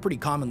accounts they're pretty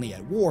commonly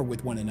at war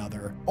with one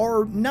another,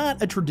 are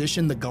not a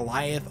tradition the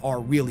Goliath are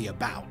really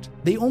about.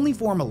 They only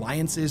form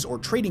alliances or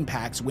trading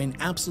pacts when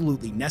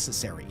absolutely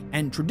necessary,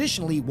 and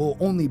traditionally will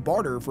only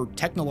barter for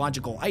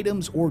technological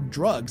items or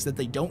drugs that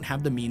they don't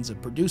have the means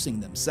of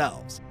producing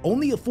themselves.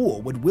 Only a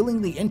fool would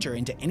willingly enter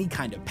into any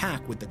kind of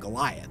pact with the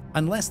Goliath,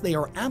 unless they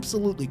are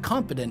absolutely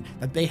confident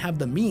that they have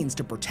the means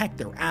to protect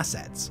their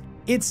assets.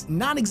 It's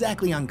not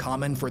exactly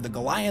uncommon for the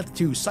Goliath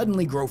to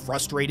suddenly grow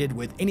frustrated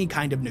with any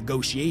kind of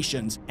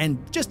negotiations and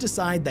just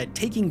decide that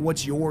taking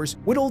what's yours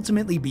would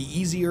ultimately be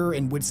easier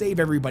and would save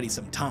everybody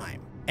some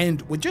time.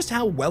 And with just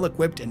how well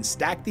equipped and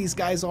stacked these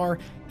guys are,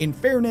 in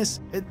fairness,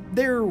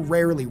 they're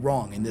rarely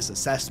wrong in this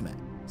assessment.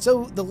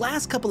 So the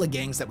last couple of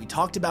gangs that we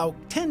talked about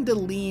tend to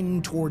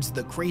lean towards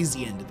the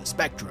crazy end of the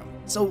spectrum.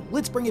 So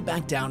let's bring it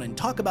back down and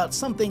talk about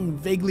something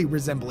vaguely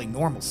resembling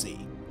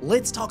normalcy.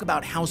 Let's talk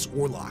about House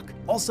Orlock,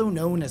 also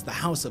known as the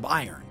House of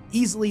Iron,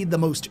 easily the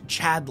most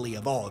Chadly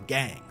of all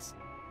gangs.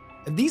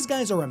 These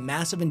guys are a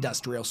massive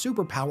industrial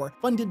superpower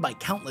funded by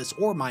countless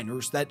ore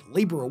miners that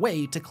labor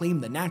away to claim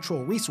the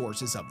natural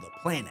resources of the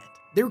planet.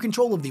 Their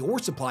control of the ore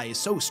supply is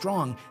so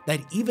strong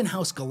that even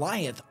House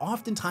Goliath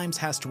oftentimes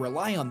has to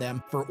rely on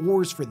them for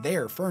ores for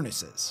their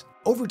furnaces.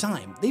 Over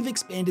time, they've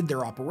expanded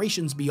their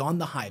operations beyond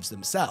the hives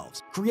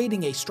themselves,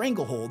 creating a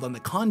stranglehold on the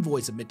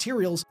convoys of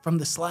materials from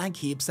the slag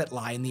heaps that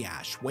lie in the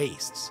ash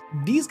wastes.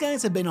 These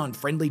guys have been on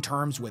friendly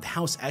terms with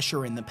House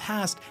Escher in the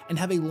past and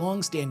have a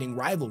long-standing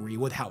rivalry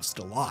with House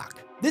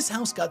Delaque. This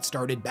house got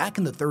started back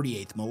in the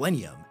 38th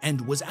millennium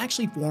and was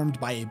actually formed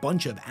by a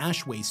bunch of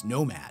ash waste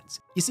nomads.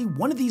 You see,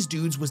 one of these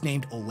dudes was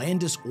named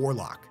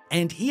Orlock,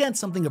 and he had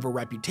something of a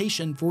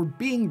reputation for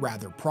being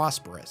rather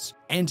prosperous.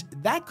 And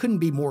that couldn't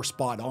be more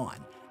spot on,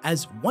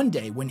 as one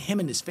day when him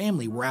and his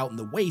family were out in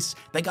the wastes,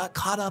 they got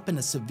caught up in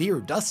a severe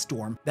dust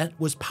storm that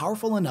was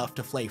powerful enough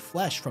to flay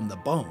flesh from the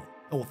bone.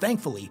 Well,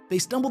 thankfully, they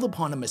stumbled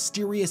upon a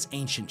mysterious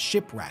ancient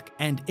shipwreck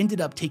and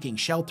ended up taking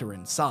shelter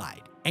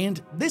inside.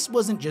 And this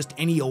wasn't just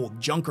any old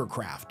junker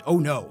craft, oh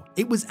no,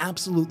 it was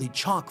absolutely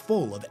chock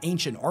full of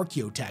ancient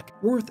archaeotech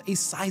worth a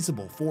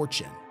sizable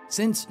fortune.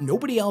 Since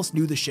nobody else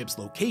knew the ship's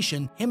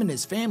location, him and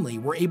his family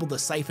were able to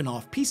siphon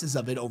off pieces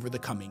of it over the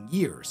coming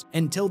years,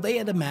 until they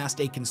had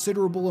amassed a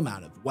considerable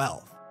amount of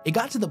wealth. It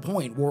got to the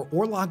point where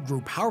Orlock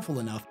grew powerful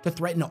enough to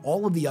threaten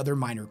all of the other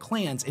minor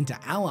clans into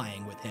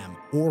allying with him,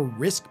 or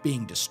risk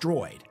being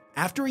destroyed.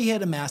 After he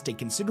had amassed a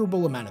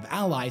considerable amount of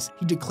allies,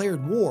 he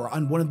declared war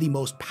on one of the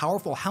most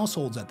powerful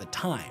households at the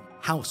time,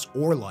 House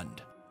Orlund.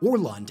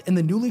 Orlund and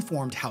the newly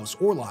formed House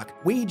Orlock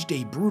waged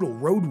a brutal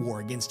road war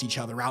against each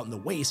other out in the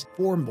waste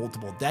for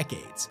multiple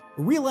decades.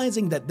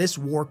 Realizing that this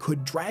war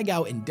could drag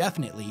out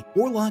indefinitely,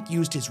 Orlock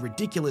used his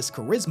ridiculous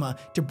charisma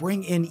to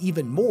bring in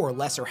even more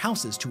lesser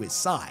houses to his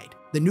side.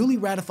 The newly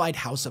ratified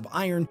House of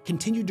Iron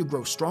continued to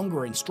grow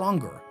stronger and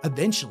stronger,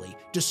 eventually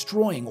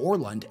destroying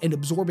Orlund and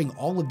absorbing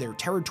all of their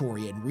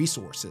territory and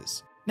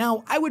resources.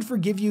 Now, I would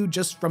forgive you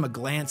just from a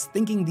glance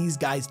thinking these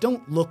guys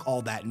don't look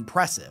all that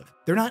impressive.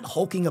 They're not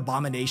hulking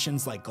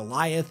abominations like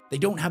Goliath, they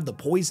don't have the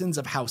poisons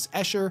of House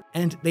Escher,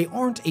 and they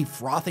aren't a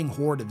frothing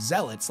horde of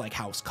zealots like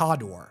House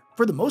Cawdor.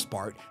 For the most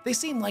part, they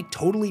seem like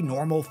totally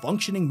normal,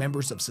 functioning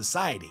members of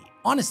society.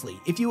 Honestly,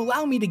 if you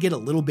allow me to get a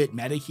little bit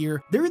meta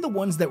here, they're the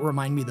ones that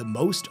remind me the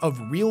most of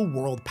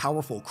real-world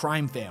powerful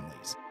crime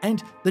families.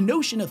 And the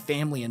notion of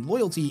family and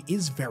loyalty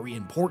is very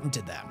important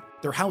to them.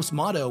 Their house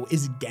motto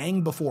is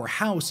gang before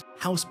house,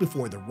 house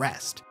before the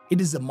rest.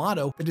 It is a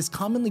motto that is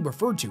commonly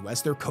referred to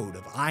as their code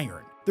of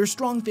iron. Their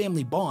strong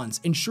family bonds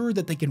ensure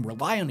that they can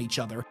rely on each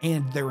other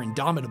and their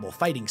indomitable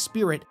fighting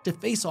spirit to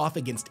face off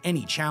against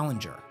any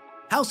challenger.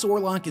 House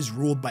Orlock is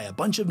ruled by a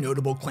bunch of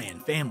notable clan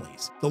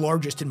families, the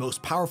largest and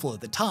most powerful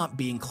at the top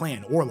being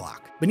Clan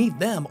Orlock. Beneath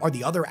them are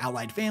the other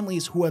allied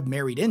families who have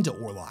married into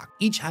Orlock,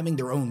 each having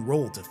their own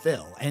role to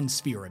fill and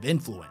sphere of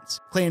influence.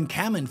 Clan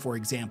Kamen, for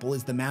example,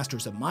 is the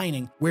masters of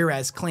mining,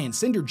 whereas Clan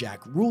Cinderjack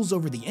rules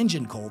over the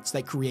engine cults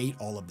that create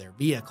all of their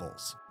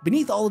vehicles.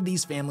 Beneath all of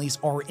these families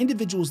are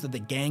individuals that the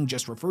gang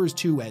just refers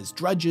to as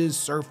drudges,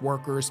 serf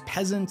workers,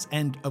 peasants,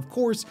 and, of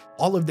course,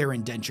 all of their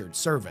indentured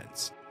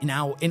servants.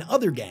 Now, in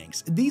other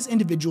gangs, these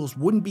individuals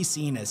wouldn't be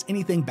seen as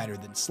anything better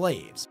than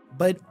slaves,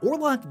 but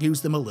Orlock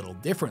views them a little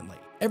differently.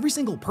 Every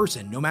single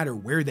person, no matter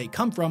where they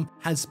come from,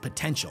 has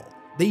potential.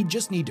 They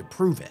just need to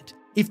prove it.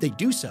 If they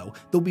do so,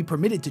 they'll be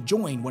permitted to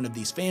join one of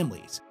these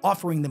families,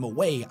 offering them a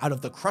way out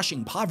of the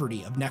crushing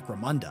poverty of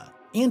Necromunda.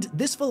 And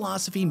this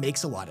philosophy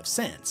makes a lot of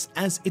sense,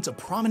 as it's a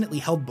prominently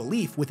held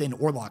belief within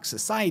Orlock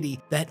society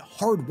that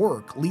hard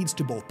work leads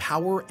to both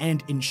power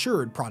and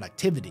ensured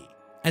productivity.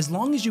 As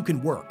long as you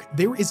can work,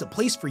 there is a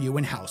place for you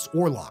in House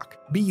Orlock.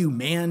 Be you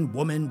man,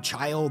 woman,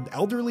 child,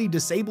 elderly,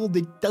 disabled,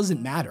 it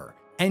doesn't matter.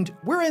 And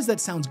whereas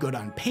that sounds good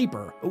on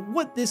paper,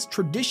 what this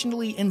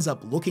traditionally ends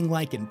up looking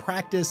like in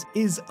practice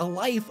is a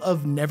life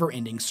of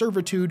never-ending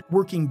servitude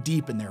working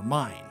deep in their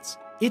minds.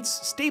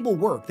 It's stable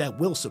work that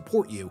will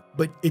support you,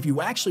 but if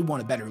you actually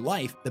want a better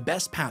life, the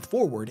best path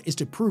forward is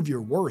to prove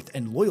your worth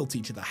and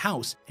loyalty to the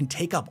house and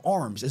take up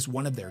arms as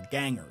one of their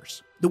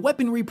gangers. The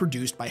weaponry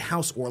produced by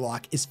House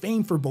Orlock is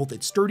famed for both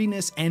its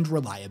sturdiness and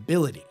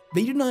reliability.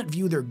 They do not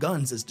view their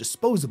guns as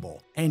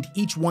disposable, and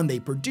each one they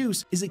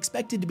produce is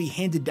expected to be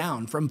handed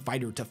down from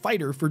fighter to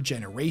fighter for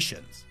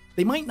generations.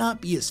 They might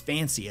not be as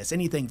fancy as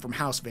anything from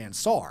House Van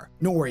Saar,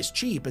 nor as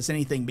cheap as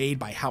anything made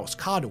by House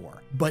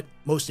Cawdor, but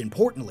most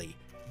importantly,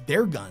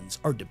 their guns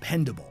are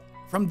dependable.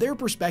 From their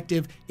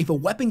perspective, if a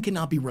weapon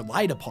cannot be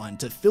relied upon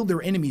to fill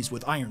their enemies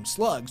with iron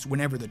slugs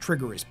whenever the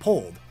trigger is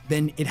pulled,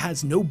 then it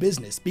has no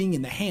business being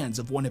in the hands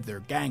of one of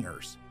their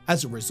gangers.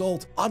 As a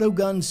result,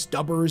 autoguns,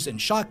 stubbers,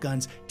 and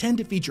shotguns tend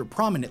to feature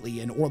prominently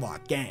in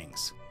Orlock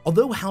gangs.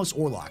 Although House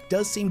Orlock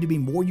does seem to be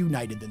more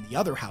united than the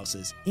other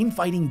houses,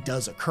 infighting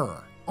does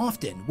occur.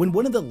 Often, when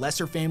one of the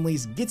lesser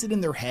families gets it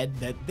in their head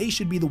that they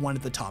should be the one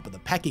at the top of the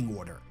pecking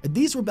order.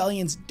 These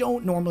rebellions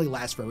don't normally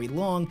last very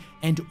long,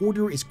 and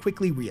order is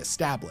quickly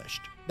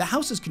re-established. The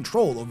house's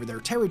control over their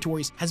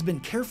territories has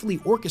been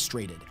carefully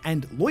orchestrated,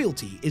 and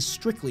loyalty is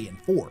strictly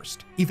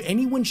enforced. If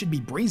anyone should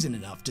be brazen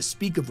enough to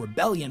speak of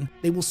rebellion,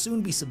 they will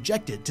soon be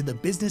subjected to the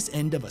business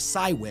end of a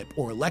psi whip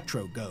or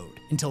electro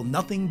goad, until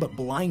nothing but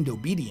blind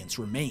obedience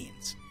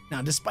remains.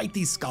 Now, despite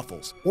these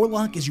scuffles,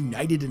 Orlock is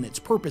united in its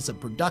purpose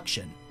of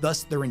production,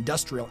 thus their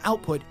industrial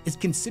output is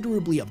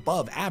considerably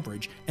above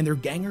average and their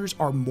gangers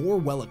are more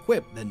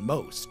well-equipped than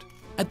most.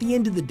 At the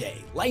end of the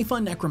day, life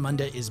on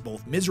Necromunda is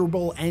both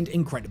miserable and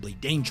incredibly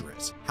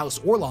dangerous. House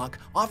Orlock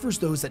offers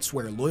those that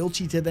swear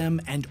loyalty to them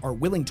and are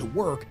willing to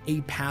work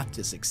a path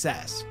to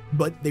success.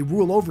 But they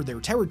rule over their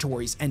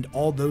territories and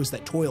all those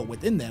that toil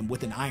within them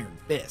with an iron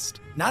fist.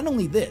 Not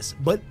only this,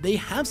 but they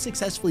have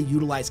successfully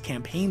utilized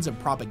campaigns of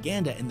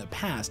propaganda in the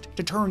past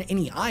to turn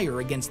any ire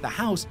against the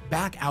house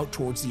back out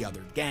towards the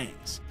other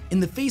gangs. In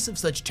the face of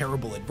such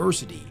terrible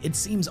adversity, it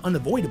seems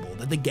unavoidable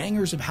that the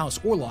gangers of House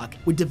Orlock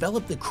would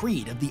develop the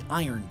creed of the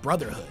Iron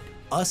Brotherhood,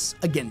 us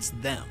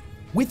against them.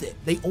 With it,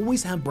 they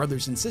always have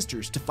brothers and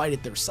sisters to fight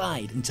at their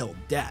side until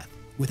death.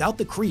 Without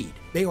the creed,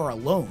 they are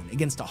alone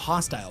against a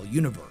hostile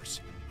universe.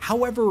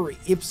 However,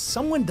 if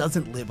someone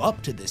doesn't live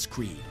up to this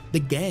creed, the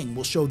gang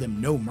will show them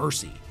no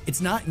mercy.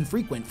 It's not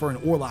infrequent for an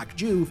Orlock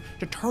Juve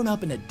to turn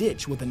up in a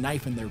ditch with a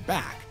knife in their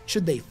back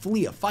should they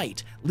flee a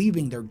fight,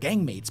 leaving their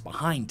gangmates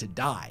behind to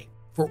die.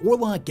 For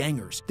Orlock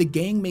gangers, the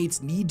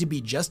gangmates need to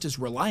be just as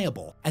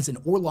reliable as an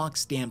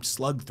Orlock-stamped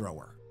slug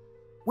thrower.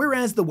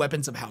 Whereas the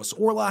weapons of House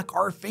Orlock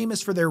are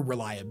famous for their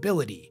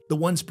reliability, the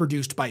ones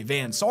produced by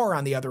Van Saar,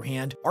 on the other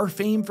hand, are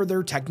famed for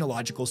their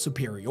technological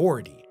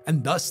superiority,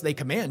 and thus they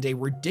command a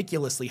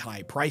ridiculously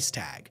high price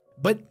tag.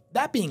 But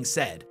that being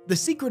said, the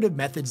secretive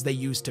methods they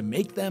use to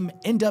make them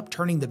end up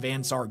turning the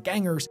Van Saar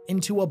gangers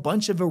into a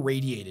bunch of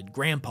irradiated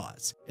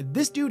grandpas.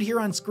 This dude here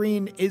on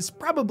screen is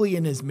probably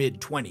in his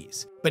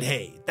mid-20s, but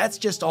hey, that's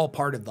just all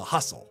part of the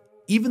hustle.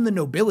 Even the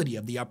nobility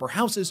of the upper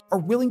houses are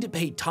willing to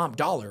pay top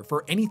dollar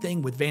for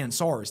anything with Van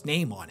Saar's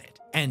name on it.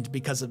 And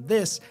because of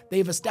this,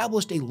 they've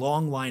established a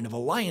long line of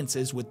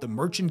alliances with the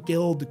Merchant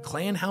Guild,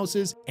 clan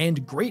houses,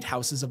 and great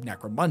houses of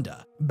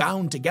Necromunda,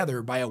 bound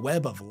together by a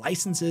web of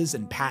licenses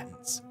and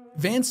patents.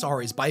 Van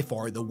Saar is by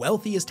far the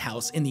wealthiest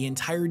house in the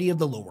entirety of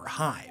the lower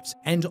hives,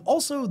 and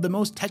also the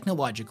most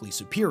technologically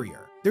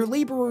superior. Their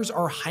laborers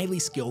are highly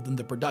skilled in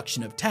the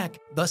production of tech,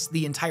 thus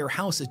the entire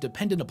house is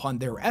dependent upon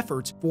their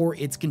efforts for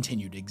its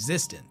continued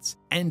existence.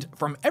 And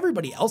from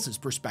everybody else's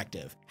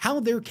perspective, how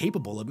they're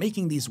capable of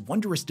making these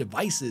wondrous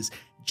devices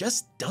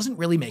just doesn't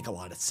really make a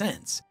lot of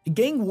sense.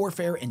 Gang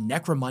warfare in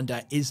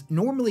Necromunda is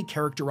normally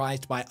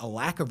characterized by a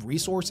lack of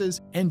resources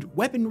and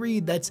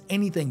weaponry that's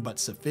anything but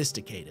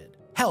sophisticated.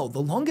 Hell,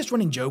 the longest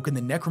running joke in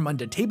the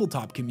Necromunda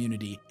tabletop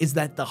community is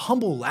that the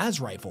humble las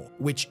rifle,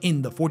 which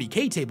in the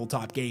 40K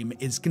tabletop game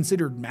is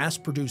considered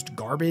mass-produced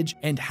garbage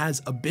and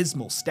has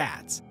abysmal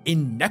stats,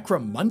 in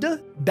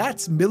Necromunda,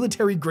 that's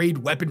military-grade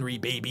weaponry,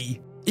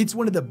 baby. It's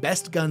one of the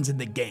best guns in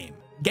the game.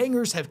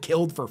 Gangers have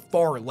killed for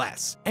far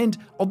less. And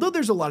although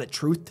there's a lot of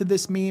truth to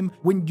this meme,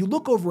 when you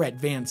look over at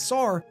Van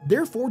Saar,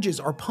 their forges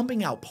are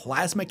pumping out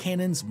plasma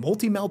cannons,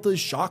 multi-meltas,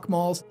 shock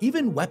mauls,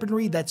 even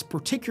weaponry that's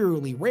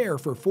particularly rare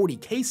for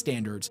 40K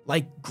standards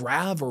like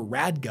grav or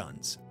rad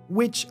guns,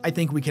 which I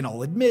think we can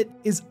all admit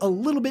is a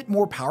little bit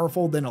more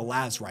powerful than a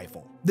las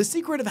rifle. The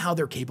secret of how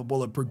they're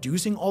capable of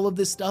producing all of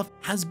this stuff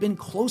has been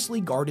closely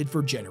guarded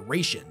for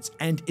generations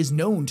and is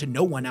known to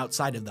no one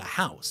outside of the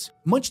house.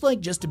 Much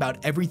like just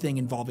about everything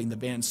involving the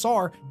Van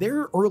Saar,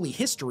 their early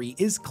history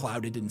is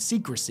clouded in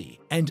secrecy,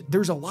 and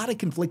there's a lot of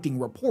conflicting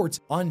reports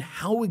on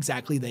how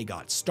exactly they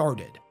got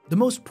started. The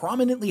most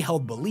prominently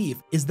held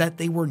belief is that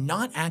they were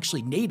not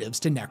actually natives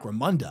to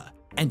Necromunda,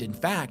 and in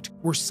fact,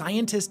 were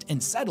scientists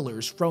and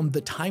settlers from the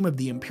time of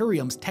the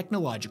Imperium's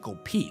technological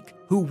peak,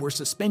 who were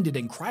suspended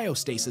in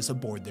cryostasis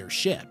aboard their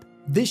ship.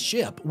 This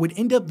ship would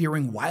end up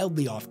veering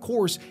wildly off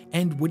course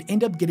and would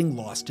end up getting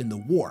lost in the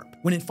warp.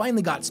 When it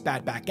finally got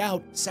spat back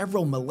out,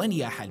 several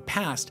millennia had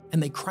passed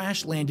and they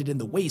crash-landed in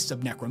the wastes of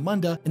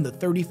Necromunda in the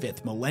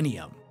 35th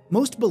millennium.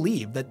 Most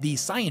believe that the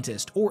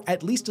scientist, or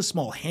at least a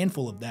small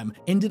handful of them,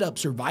 ended up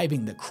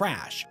surviving the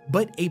crash,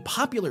 but a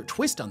popular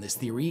twist on this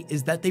theory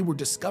is that they were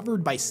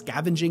discovered by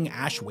scavenging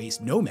ash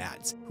waste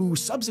nomads, who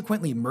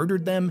subsequently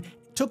murdered them,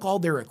 took all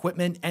their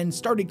equipment, and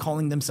started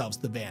calling themselves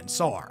the Van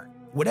Saar.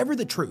 Whatever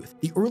the truth,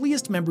 the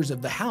earliest members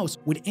of the house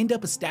would end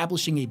up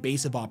establishing a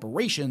base of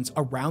operations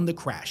around the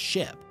crashed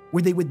ship,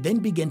 where they would then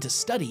begin to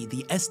study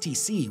the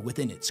STC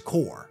within its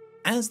core.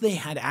 As they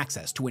had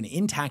access to an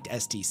intact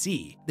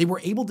STC, they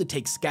were able to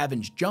take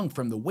scavenged junk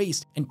from the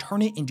waste and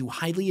turn it into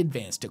highly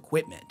advanced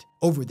equipment.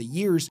 Over the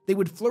years, they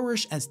would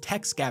flourish as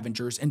tech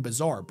scavengers and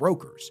bazaar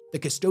brokers, the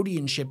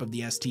custodianship of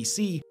the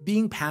STC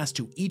being passed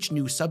to each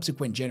new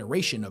subsequent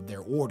generation of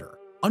their order.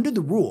 Under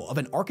the rule of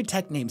an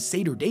architect named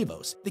Satyr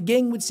Davos, the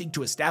gang would seek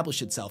to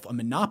establish itself a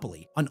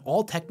monopoly on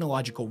all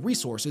technological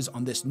resources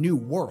on this new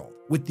world,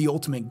 with the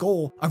ultimate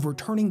goal of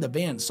returning the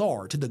Van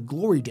Saar to the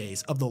glory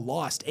days of the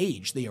lost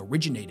age they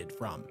originated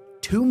from.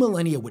 2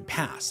 millennia would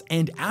pass,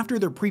 and after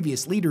their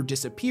previous leader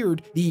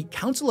disappeared, the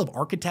Council of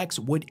Architects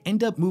would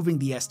end up moving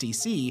the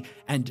STC,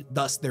 and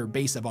thus their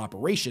base of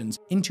operations,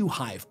 into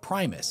Hive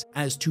Primus,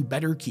 as to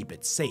better keep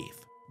it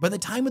safe. By the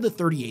time of the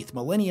 38th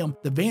millennium,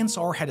 the Van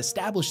Saar had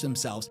established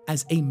themselves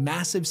as a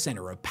massive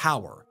center of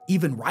power,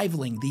 even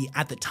rivaling the,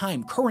 at the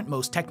time, current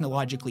most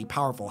technologically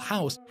powerful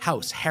house,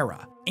 House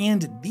Hera.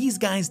 And these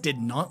guys did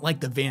not like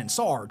the Van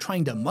Saar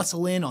trying to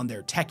muscle in on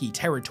their techie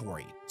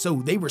territory, so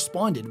they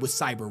responded with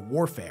cyber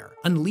warfare,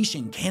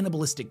 unleashing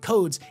cannibalistic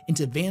codes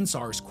into Van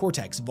Saar's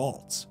Cortex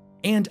vaults.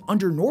 And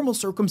under normal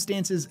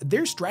circumstances,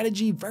 their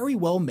strategy very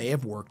well may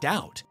have worked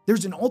out.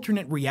 There's an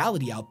alternate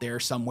reality out there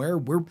somewhere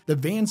where the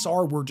Van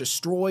Saar were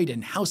destroyed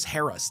and House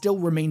Hera still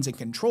remains in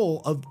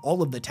control of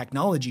all of the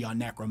technology on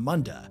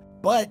Necromunda.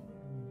 But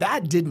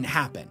that didn't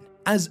happen,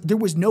 as there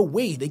was no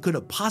way they could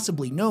have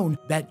possibly known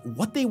that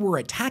what they were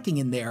attacking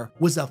in there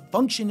was a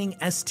functioning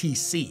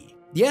STC.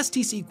 The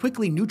STC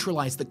quickly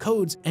neutralized the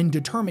codes and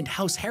determined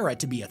House Hera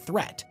to be a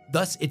threat.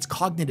 Thus, its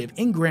cognitive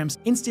engrams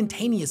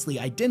instantaneously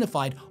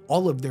identified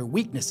all of their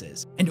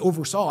weaknesses and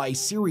oversaw a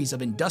series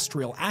of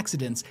industrial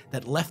accidents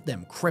that left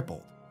them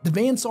crippled. The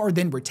Van Saar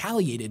then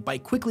retaliated by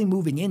quickly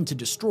moving in to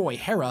destroy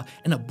Hera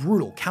in a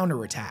brutal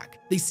counterattack.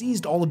 They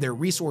seized all of their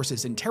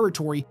resources and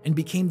territory and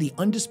became the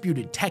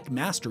undisputed tech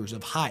masters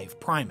of Hive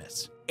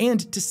Primus.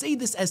 And to say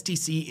this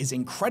STC is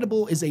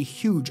incredible is a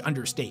huge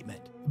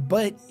understatement.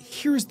 But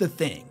here's the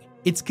thing.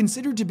 It's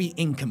considered to be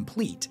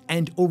incomplete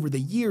and over the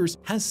years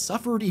has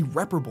suffered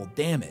irreparable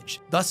damage,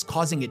 thus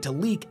causing it to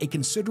leak a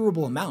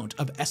considerable amount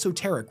of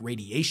esoteric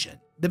radiation.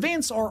 The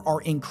Van Saar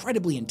are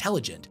incredibly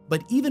intelligent,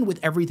 but even with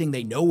everything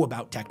they know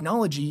about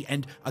technology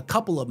and a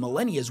couple of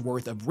millennia's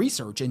worth of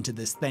research into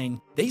this thing,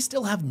 they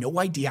still have no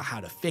idea how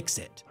to fix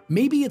it.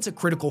 Maybe it's a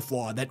critical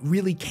flaw that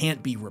really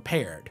can't be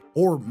repaired.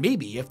 Or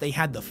maybe if they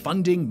had the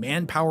funding,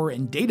 manpower,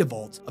 and data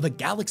vaults of a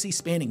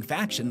galaxy-spanning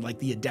faction like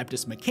the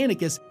Adeptus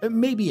Mechanicus,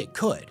 maybe it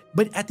could.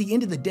 But at the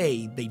end of the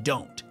day, they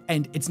don't.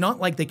 And it's not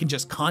like they can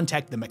just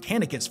contact the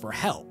Mechanicus for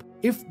help.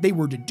 If they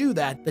were to do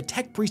that, the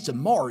Tech Priests of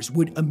Mars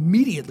would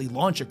immediately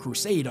launch a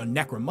crusade on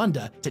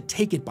Necromunda to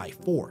take it by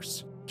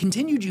force.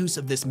 Continued use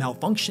of this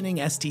malfunctioning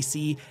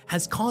STC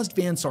has caused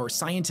Van Saar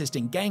scientists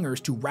and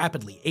gangers to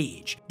rapidly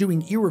age,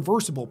 doing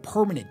irreversible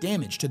permanent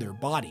damage to their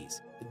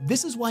bodies.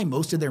 This is why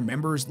most of their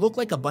members look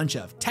like a bunch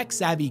of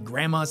tech-savvy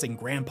grandmas and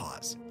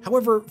grandpas.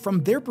 However,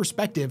 from their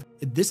perspective,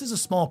 this is a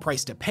small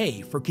price to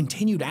pay for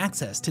continued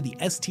access to the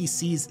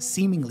STC's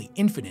seemingly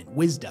infinite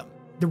wisdom.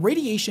 The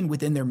radiation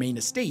within their main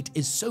estate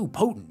is so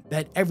potent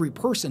that every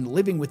person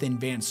living within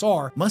Van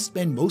Saar must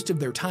spend most of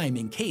their time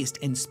encased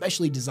in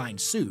specially designed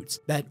suits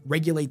that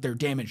regulate their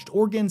damaged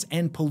organs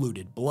and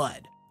polluted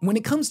blood. When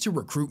it comes to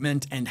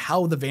recruitment and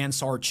how the Van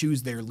Saar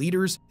choose their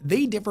leaders,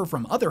 they differ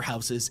from other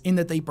houses in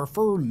that they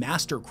prefer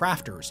master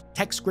crafters,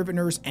 tech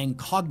scriveners, and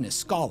cognus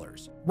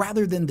scholars,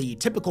 rather than the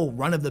typical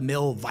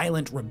run-of-the-mill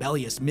violent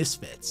rebellious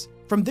misfits.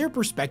 From their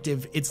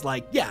perspective, it's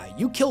like, yeah,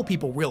 you kill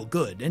people real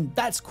good, and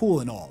that's cool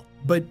and all.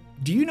 But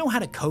do you know how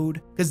to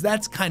code? Because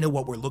that's kind of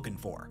what we're looking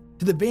for.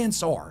 To the Van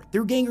Saar,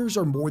 their gangers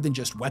are more than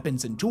just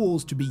weapons and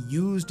tools to be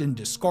used and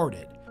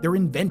discarded. They're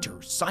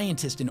inventors,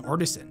 scientists, and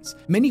artisans.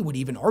 Many would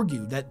even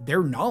argue that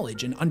their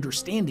knowledge and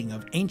understanding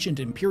of ancient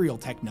imperial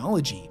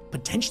technology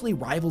potentially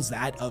rivals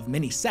that of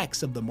many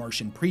sects of the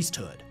Martian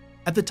priesthood.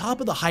 At the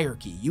top of the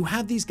hierarchy, you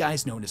have these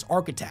guys known as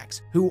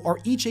architects, who are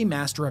each a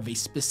master of a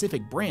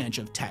specific branch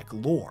of tech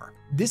lore.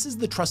 This is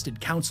the trusted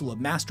council of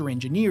master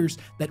engineers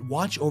that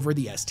watch over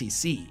the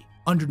STC.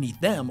 Underneath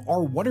them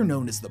are what are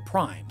known as the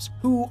Primes,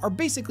 who are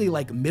basically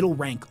like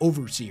middle-rank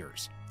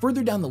overseers.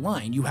 Further down the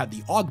line, you have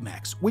the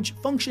Augmechs, which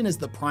function as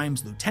the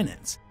Prime's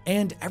lieutenants,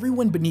 and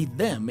everyone beneath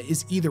them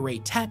is either a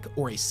tech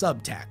or a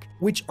sub-tech,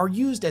 which are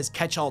used as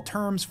catch-all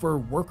terms for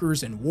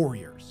workers and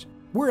warriors.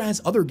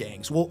 whereas other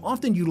gangs will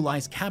often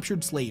utilize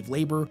captured slave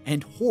labor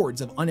and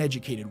hordes of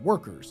uneducated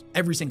workers.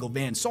 Every single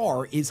Van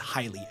Saar is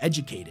highly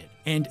educated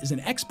and is an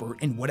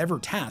expert in whatever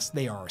task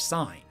they are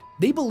assigned.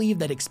 They believe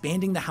that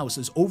expanding the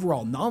house's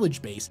overall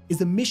knowledge base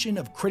is a mission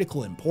of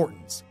critical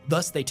importance.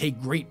 Thus, they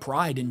take great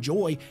pride and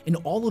joy in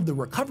all of the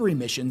recovery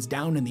missions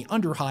down in the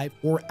Underhive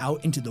or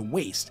out into the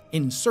waste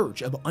in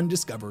search of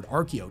undiscovered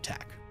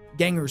archaeotech.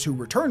 Gangers who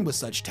return with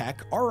such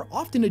tech are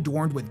often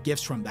adorned with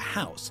gifts from the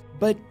house,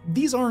 but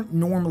these aren't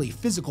normally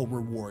physical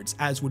rewards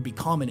as would be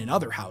common in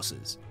other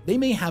houses. They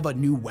may have a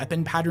new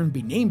weapon pattern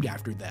be named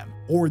after them,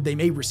 or they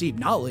may receive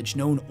knowledge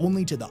known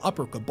only to the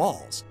upper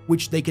cabals,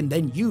 which they can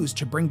then use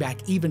to bring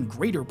back even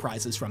greater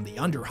prizes from the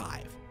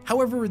Underhive.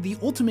 However, the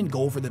ultimate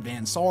goal for the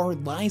Van Saar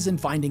lies in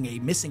finding a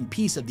missing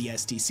piece of the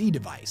STC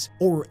device,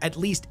 or at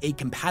least a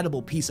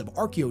compatible piece of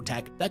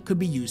archaeotech that could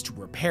be used to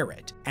repair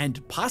it,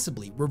 and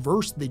possibly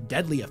reverse the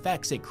deadly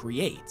effects it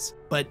creates.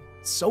 But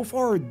so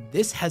far,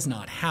 this has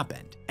not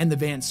happened, and the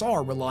Van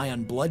Saar rely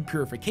on blood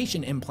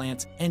purification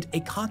implants and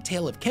a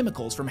cocktail of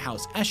chemicals from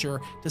House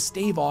Escher to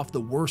stave off the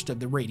worst of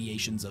the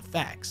radiation's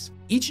effects.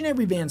 Each and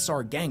every Van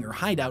Saar gang or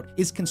hideout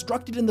is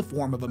constructed in the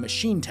form of a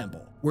machine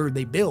temple, where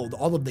they build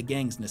all of the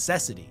gang's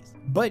necessities.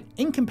 But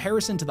in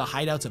comparison to the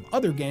hideouts of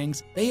other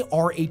gangs, they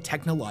are a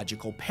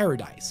technological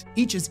paradise.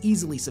 Each is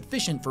easily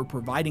sufficient for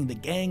providing the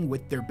gang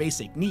with their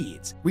basic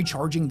needs,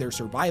 recharging their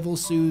survival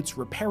suits,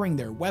 repairing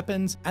their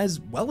weapons, as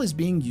well as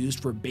being used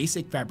for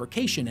basic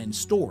fabrication and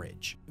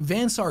storage.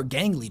 Van Saar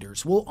gang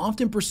leaders will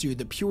often pursue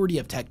the purity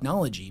of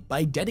technology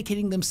by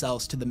dedicating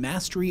themselves to the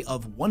mastery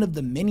of one of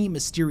the many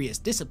mysterious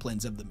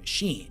disciplines of the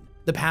machine.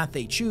 The path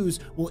they choose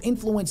will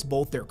influence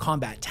both their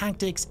combat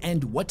tactics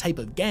and what type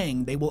of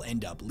gang they will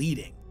end up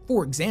leading.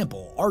 For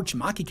example,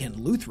 Archmachican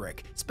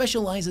Luthric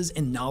specializes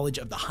in knowledge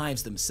of the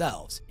hives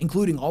themselves,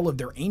 including all of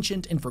their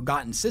ancient and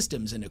forgotten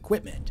systems and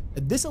equipment.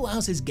 This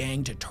allows his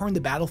gang to turn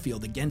the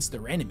battlefield against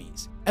their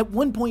enemies. At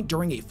one point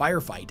during a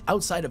firefight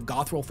outside of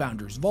Gothril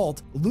Founder's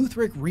vault,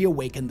 Luthric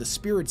reawakened the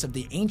spirits of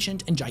the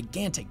ancient and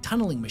gigantic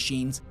tunneling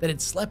machines that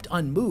had slept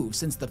unmoved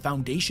since the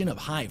foundation of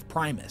Hive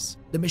Primus.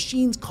 The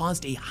machines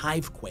caused a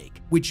hivequake,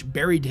 which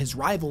buried his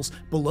rivals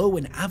below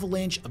an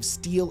avalanche of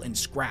steel and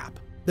scrap.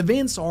 The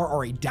Van Saar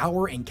are a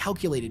dour and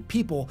calculated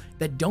people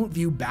that don't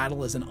view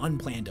battle as an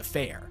unplanned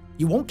affair.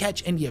 You won't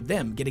catch any of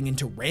them getting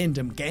into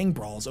random gang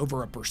brawls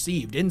over a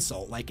perceived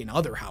insult like in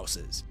other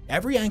houses.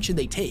 Every action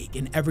they take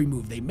and every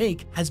move they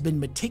make has been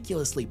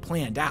meticulously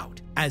planned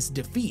out, as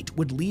defeat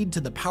would lead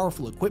to the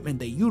powerful equipment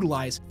they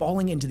utilize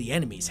falling into the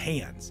enemy's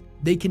hands.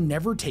 They can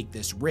never take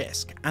this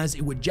risk, as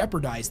it would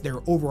jeopardize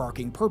their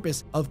overarching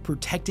purpose of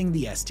protecting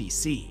the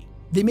STC.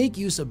 They make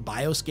use of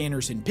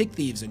bioscanners and pick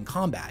thieves in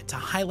combat to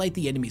highlight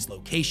the enemy's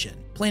location,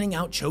 planning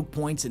out choke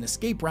points and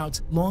escape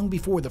routes long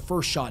before the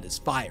first shot is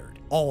fired,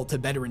 all to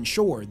better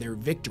ensure their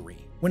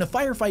victory. When a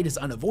firefight is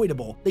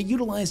unavoidable, they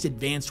utilized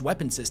advanced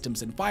weapon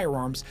systems and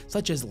firearms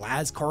such as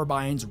las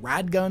carbines,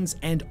 radguns,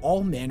 and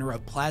all manner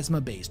of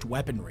plasma-based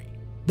weaponry.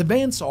 The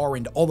Van Saar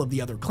and all of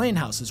the other clan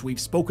houses we've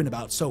spoken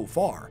about so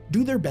far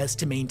do their best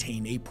to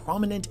maintain a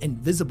prominent and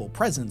visible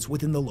presence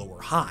within the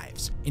lower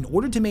hives. In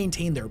order to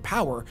maintain their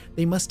power,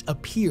 they must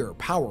appear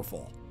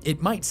powerful.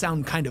 It might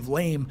sound kind of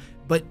lame,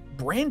 but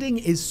branding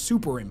is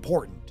super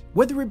important.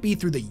 Whether it be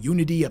through the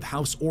unity of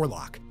House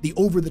Orlock, the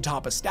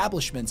over-the-top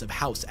establishments of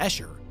House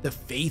Escher, the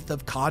faith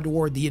of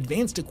Cawdor, the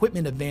advanced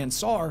equipment of Van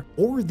Saar,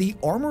 or the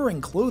armor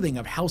and clothing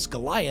of House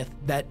Goliath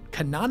that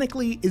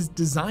canonically is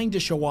designed to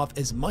show off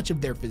as much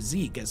of their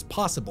physique as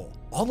possible.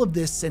 All of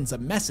this sends a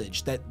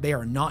message that they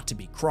are not to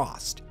be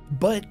crossed.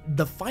 But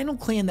the final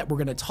clan that we're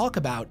going to talk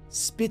about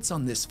spits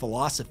on this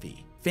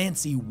philosophy.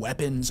 Fancy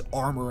weapons,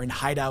 armor, and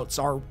hideouts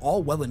are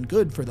all well and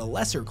good for the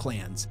lesser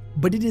clans,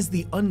 but it is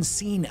the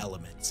unseen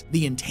elements,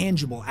 the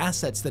intangible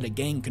assets that a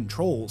gang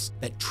controls,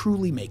 that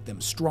truly make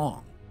them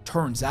strong.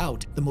 Turns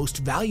out, the most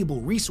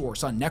valuable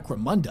resource on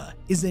Necromunda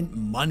isn't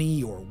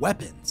money or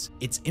weapons,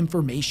 it's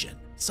information.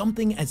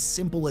 Something as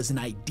simple as an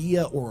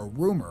idea or a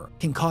rumor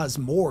can cause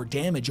more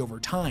damage over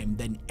time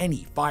than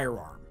any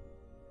firearm.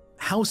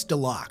 House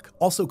Delaque,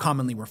 also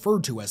commonly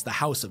referred to as the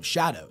House of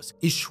Shadows,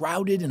 is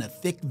shrouded in a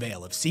thick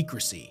veil of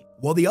secrecy.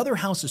 While the other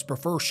houses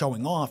prefer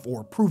showing off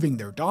or proving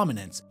their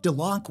dominance,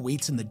 Delaque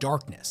waits in the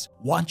darkness,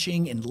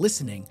 watching and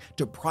listening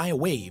to pry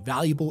away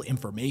valuable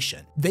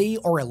information. They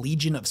are a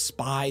legion of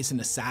spies and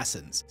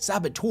assassins,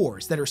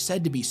 saboteurs that are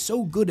said to be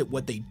so good at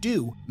what they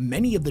do,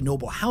 many of the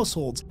noble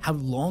households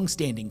have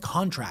long-standing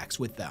contracts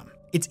with them.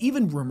 It's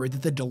even rumored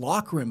that the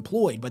Delaque are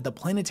employed by the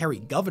planetary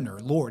governor,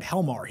 Lord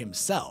Helmar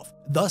himself,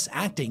 thus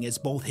acting as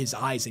both his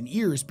eyes and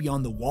ears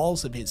beyond the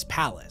walls of his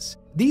palace.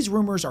 These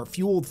rumors are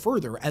fueled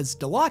further as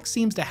Delaque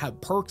seems to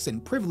have perks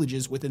and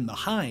privileges within the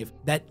Hive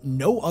that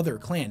no other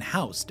clan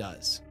house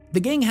does. The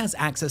gang has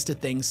access to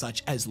things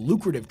such as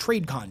lucrative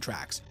trade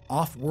contracts,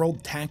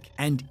 off-world tech,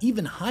 and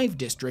even hive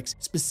districts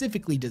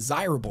specifically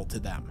desirable to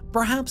them.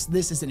 Perhaps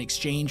this is in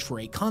exchange for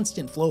a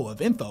constant flow of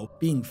info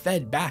being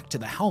fed back to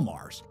the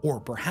Helmars,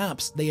 or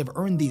perhaps they have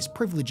earned these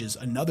privileges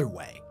another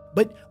way.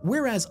 But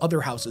whereas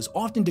other houses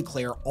often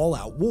declare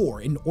all-out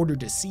war in order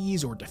to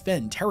seize or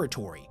defend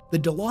territory, the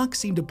Delaque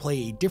seem to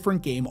play a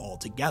different game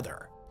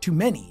altogether. To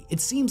many,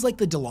 it seems like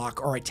the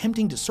Delaque are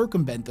attempting to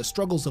circumvent the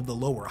struggles of the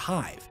lower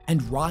hive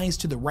and rise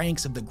to the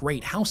ranks of the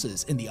great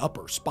houses in the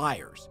upper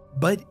spires.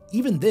 But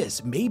even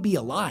this may be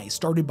a lie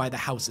started by the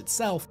house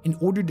itself in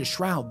order to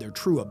shroud their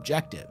true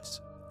objectives.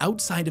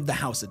 Outside of the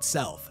house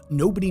itself,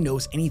 nobody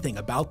knows anything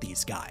about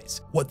these guys.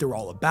 What they're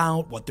all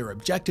about, what their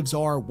objectives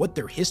are, what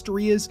their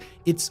history is,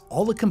 it's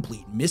all a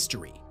complete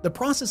mystery. The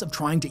process of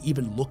trying to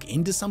even look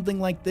into something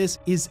like this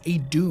is a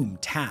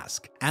doomed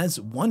task, as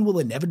one will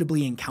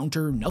inevitably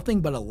encounter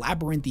nothing but a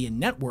labyrinthian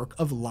network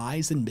of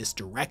lies and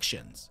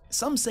misdirections.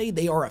 Some say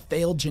they are a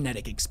failed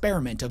genetic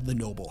experiment of the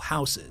noble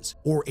houses,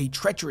 or a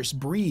treacherous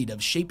breed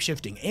of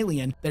shape-shifting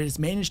alien that has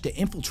managed to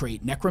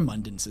infiltrate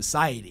Necromundan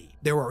society.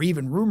 There are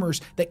even rumors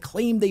that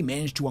claim they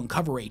managed to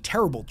uncover a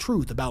terrible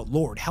truth about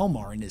Lord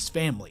Helmar and his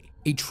family,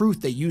 a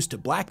truth they used to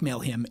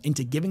blackmail him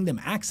into giving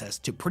them access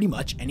to pretty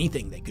much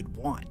anything they could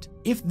want.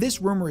 If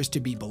this rumor is to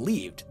be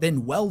believed,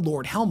 then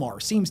Lord Helmar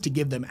seems to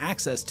give them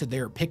access to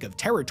their pick of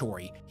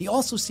territory. He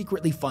also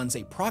secretly funds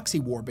a proxy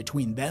war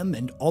between them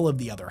and all of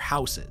the other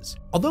houses.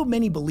 Although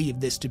many believe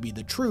this to be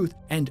the truth,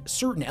 and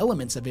certain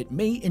elements of it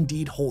may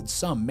indeed hold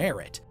some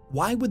merit,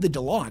 why would the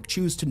Delaque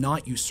choose to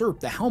not usurp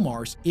the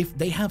Helmars if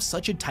they have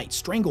such a tight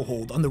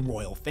stranglehold on the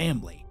royal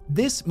family?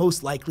 This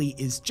most likely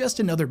is just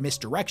another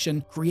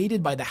misdirection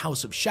created by the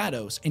House of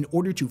Shadows in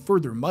order to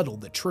further muddle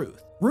the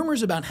truth.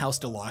 Rumors about House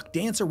Delaque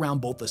dance around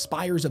both the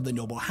spires of the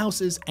noble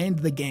houses and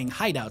the gang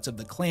hideouts of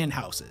the clan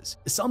houses.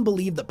 Some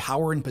believe the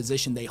power and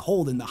position they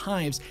hold in the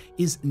hives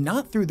is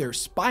not through their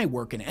spy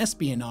work and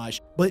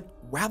espionage, but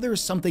rather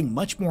something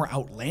much more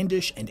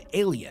outlandish and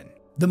alien.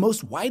 The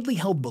most widely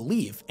held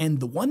belief, and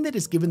the one that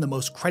is given the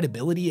most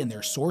credibility in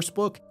their source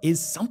book, is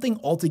something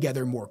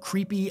altogether more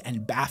creepy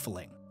and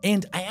baffling.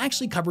 And I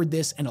actually covered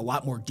this in a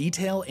lot more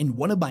detail in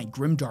one of my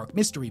grimdark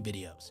mystery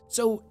videos,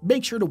 so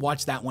make sure to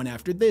watch that one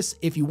after this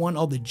if you want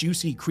all the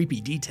juicy, creepy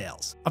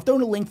details. I've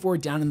thrown a link for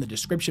it down in the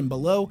description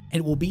below, and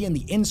it will be in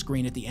the end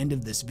screen at the end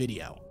of this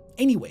video.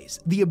 Anyways,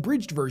 the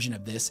abridged version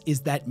of this is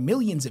that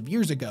millions of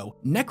years ago,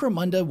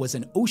 Necromunda was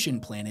an ocean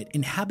planet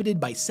inhabited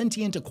by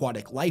sentient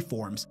aquatic life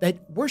forms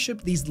that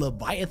worshipped these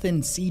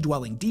leviathan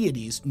sea-dwelling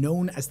deities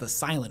known as the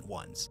Silent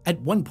Ones. At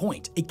one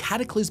point, a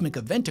cataclysmic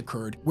event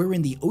occurred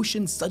wherein the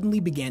ocean suddenly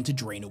began to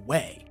drain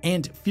away,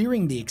 and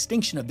fearing the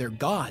extinction of their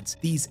gods,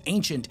 these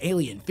ancient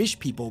alien fish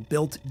people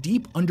built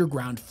deep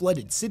underground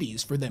flooded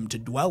cities for them to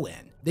dwell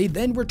in. They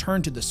then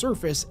returned to the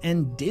surface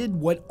and did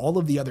what all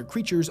of the other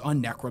creatures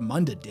on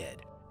Necromunda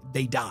did.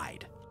 They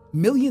died.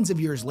 Millions of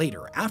years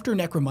later, after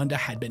Necromunda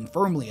had been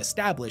firmly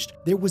established,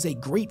 there was a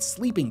great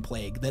sleeping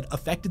plague that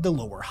affected the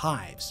lower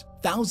hives.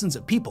 Thousands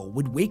of people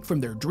would wake from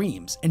their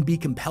dreams and be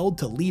compelled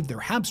to leave their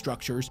hab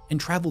structures and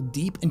travel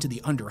deep into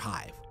the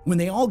underhive. When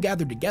they all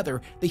gathered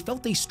together, they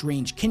felt a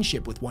strange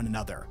kinship with one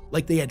another,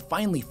 like they had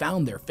finally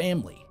found their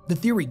family. The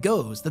theory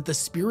goes that the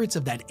spirits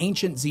of that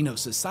ancient Xeno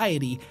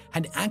society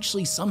had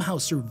actually somehow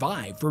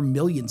survived for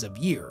millions of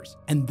years,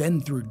 and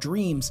then through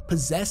dreams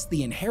possessed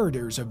the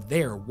inheritors of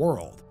their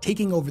world,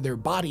 taking over their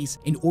bodies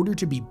in order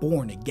to be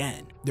born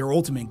again. Their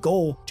ultimate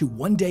goal, to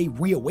one day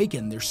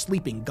reawaken their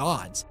sleeping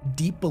gods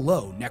deep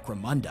below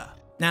Necromunda.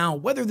 Now,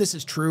 whether this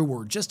is true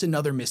or just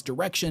another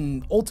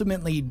misdirection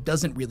ultimately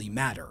doesn't really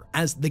matter,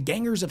 as the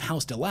gangers of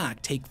House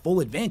Delaque take full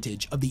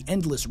advantage of the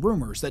endless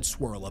rumors that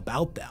swirl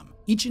about them,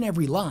 each and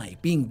every lie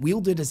being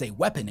wielded as a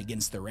weapon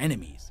against their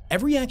enemies.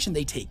 Every action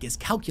they take is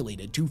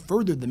calculated to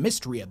further the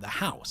mystery of the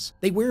house.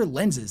 They wear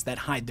lenses that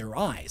hide their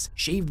eyes,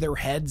 shave their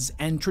heads,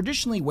 and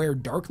traditionally wear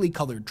darkly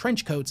colored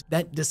trench coats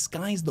that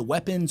disguise the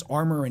weapons,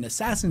 armor, and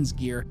assassin's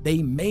gear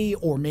they may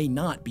or may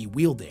not be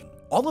wielding.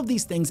 All of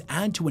these things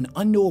add to an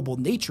unknowable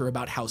nature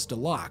about House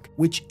Delaque,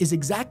 which is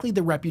exactly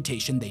the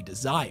reputation they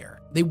desire.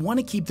 They want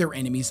to keep their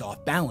enemies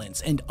off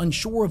balance and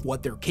unsure of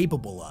what they're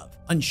capable of,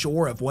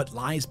 unsure of what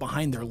lies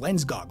behind their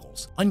lens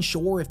goggles,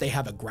 unsure if they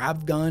have a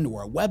grav gun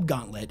or a web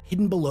gauntlet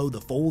hidden below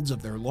the folds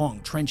of their long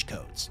trench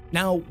coats.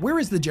 Now,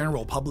 whereas the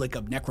general public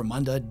of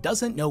Necromunda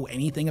doesn't know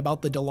anything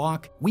about the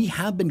Delaque, we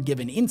have been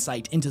given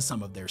insight into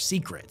some of their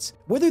secrets.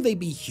 Whether they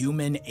be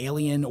human,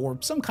 alien, or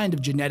some kind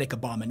of genetic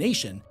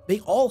abomination, they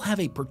all have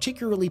a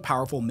particularly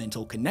powerful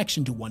mental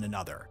connection to one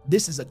another.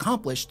 This is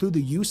accomplished through the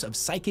use of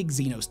psychic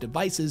Xenos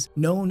devices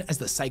known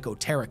as the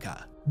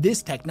Psychoterica.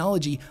 This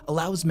technology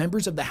allows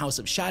members of the House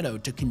of Shadow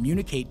to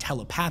communicate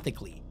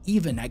telepathically,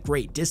 even at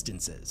great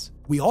distances.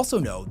 We also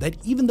know that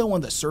even though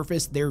on the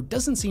surface there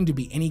doesn't seem to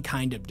be any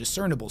kind of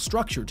discernible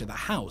structure to the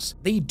house,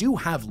 they do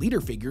have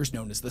leader figures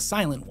known as the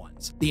Silent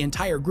Ones, the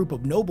entire group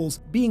of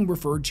nobles being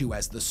referred to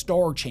as the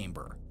Star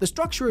Chamber. The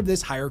structure of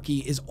this hierarchy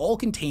is all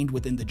contained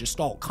within the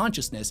Gestalt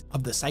consciousness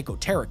of the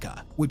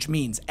Psychoterica, which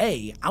means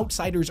A,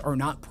 outsiders are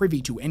not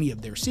privy to any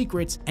of their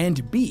secrets,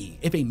 and B,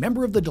 if a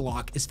member of the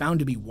Delaque is found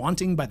to be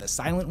wanting by the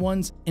Silent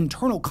Ones,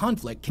 internal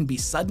conflict can be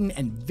sudden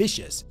and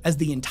vicious as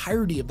the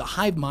entirety of the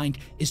hive mind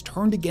is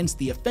turned against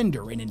the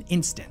offender in an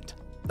instant.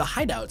 The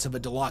hideouts of a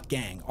Delaque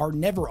gang are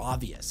never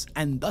obvious,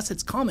 and thus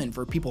it's common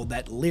for people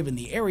that live in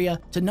the area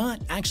to not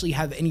actually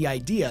have any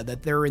idea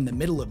that they're in the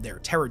middle of their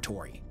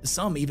territory.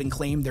 Some even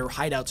claim their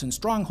hideouts and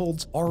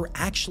strongholds are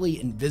actually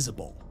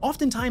invisible.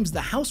 Oftentimes, the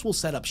house will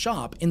set up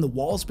shop in the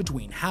walls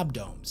between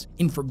habdomes,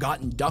 in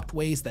forgotten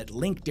ductways that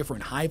link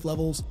different hive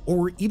levels,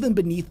 or even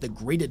beneath the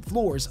grated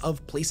floors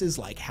of places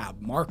like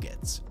hab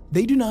markets.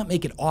 They do not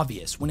make it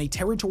obvious when a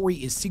territory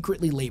is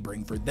secretly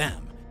laboring for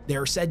them. They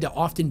are said to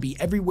often be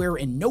everywhere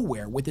and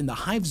nowhere within the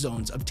hive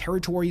zones of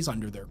territories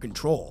under their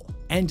control.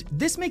 And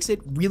this makes it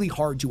really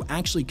hard to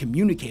actually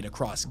communicate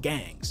across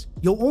gangs.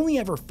 You'll only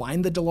ever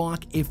find the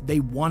Delaque if they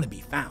want to be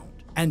found,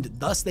 and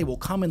thus they will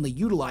commonly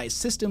utilize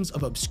systems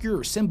of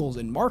obscure symbols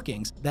and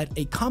markings that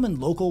a common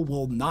local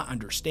will not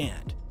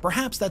understand.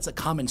 Perhaps that's a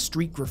common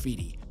street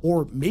graffiti,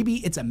 or maybe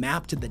it's a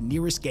map to the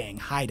nearest gang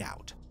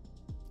hideout.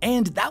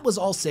 And that was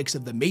all 6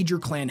 of the major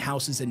clan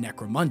houses in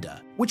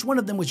Necromunda. Which one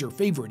of them was your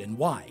favorite and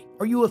why?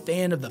 Are you a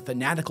fan of the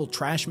fanatical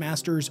trash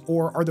masters,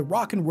 or are the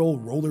rock and roll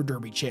roller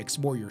derby chicks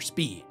more your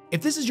speed?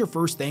 If this is your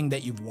first thing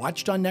that you've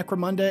watched on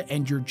Necromunda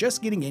and you're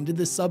just getting into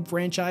this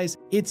sub-franchise,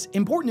 it's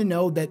important to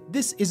know that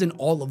this isn't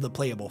all of the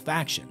playable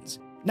factions.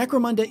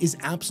 Necromunda is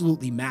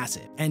absolutely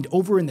massive, and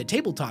over in the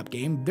tabletop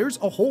game, there's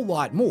a whole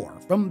lot more,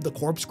 from the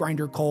corpse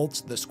grinder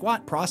cults, the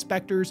squat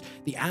prospectors,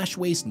 the ash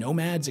waste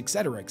nomads,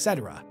 etc.,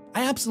 etc.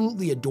 I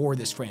absolutely adore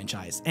this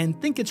franchise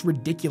and think it's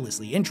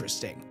ridiculously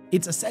interesting.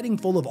 It's a setting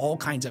full of all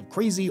kinds of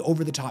crazy,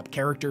 over-the-top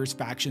characters,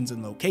 factions,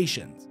 and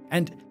locations.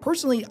 And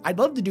personally, I'd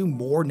love to do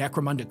more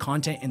Necromunda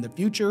content in the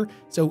future,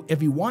 so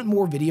if you want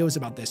more videos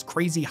about this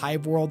crazy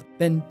hive world,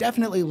 then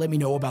definitely let me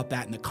know about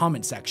that in the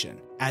comment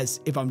section. As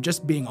if I'm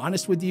just being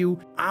honest with you,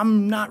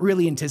 I'm not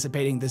really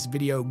anticipating this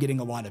video getting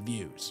a lot of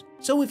views.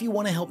 So if you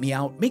want to help me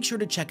out, make sure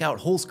to check out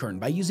Holzkern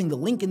by using the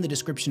link in the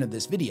description of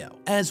this video,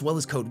 as well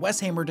as code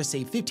WesHammer to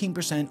save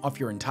 15% off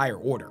your entire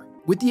order.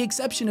 With the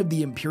exception of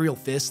the Imperial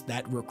Fists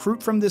that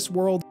recruit from this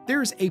world,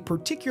 there's a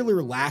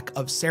particular lack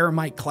of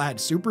ceramite-clad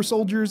super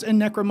soldiers in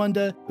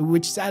Necromunda,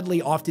 which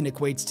sadly often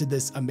equates to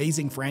this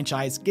amazing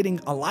franchise getting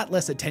a lot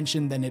less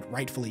attention than it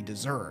rightfully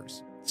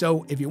deserves.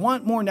 So if you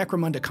want more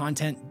Necromunda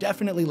content,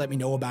 definitely let me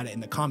know about it in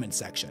the comments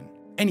section.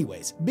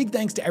 Anyways, big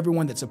thanks to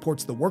everyone that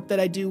supports the work that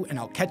I do, and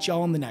I'll catch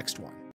y'all in the next one.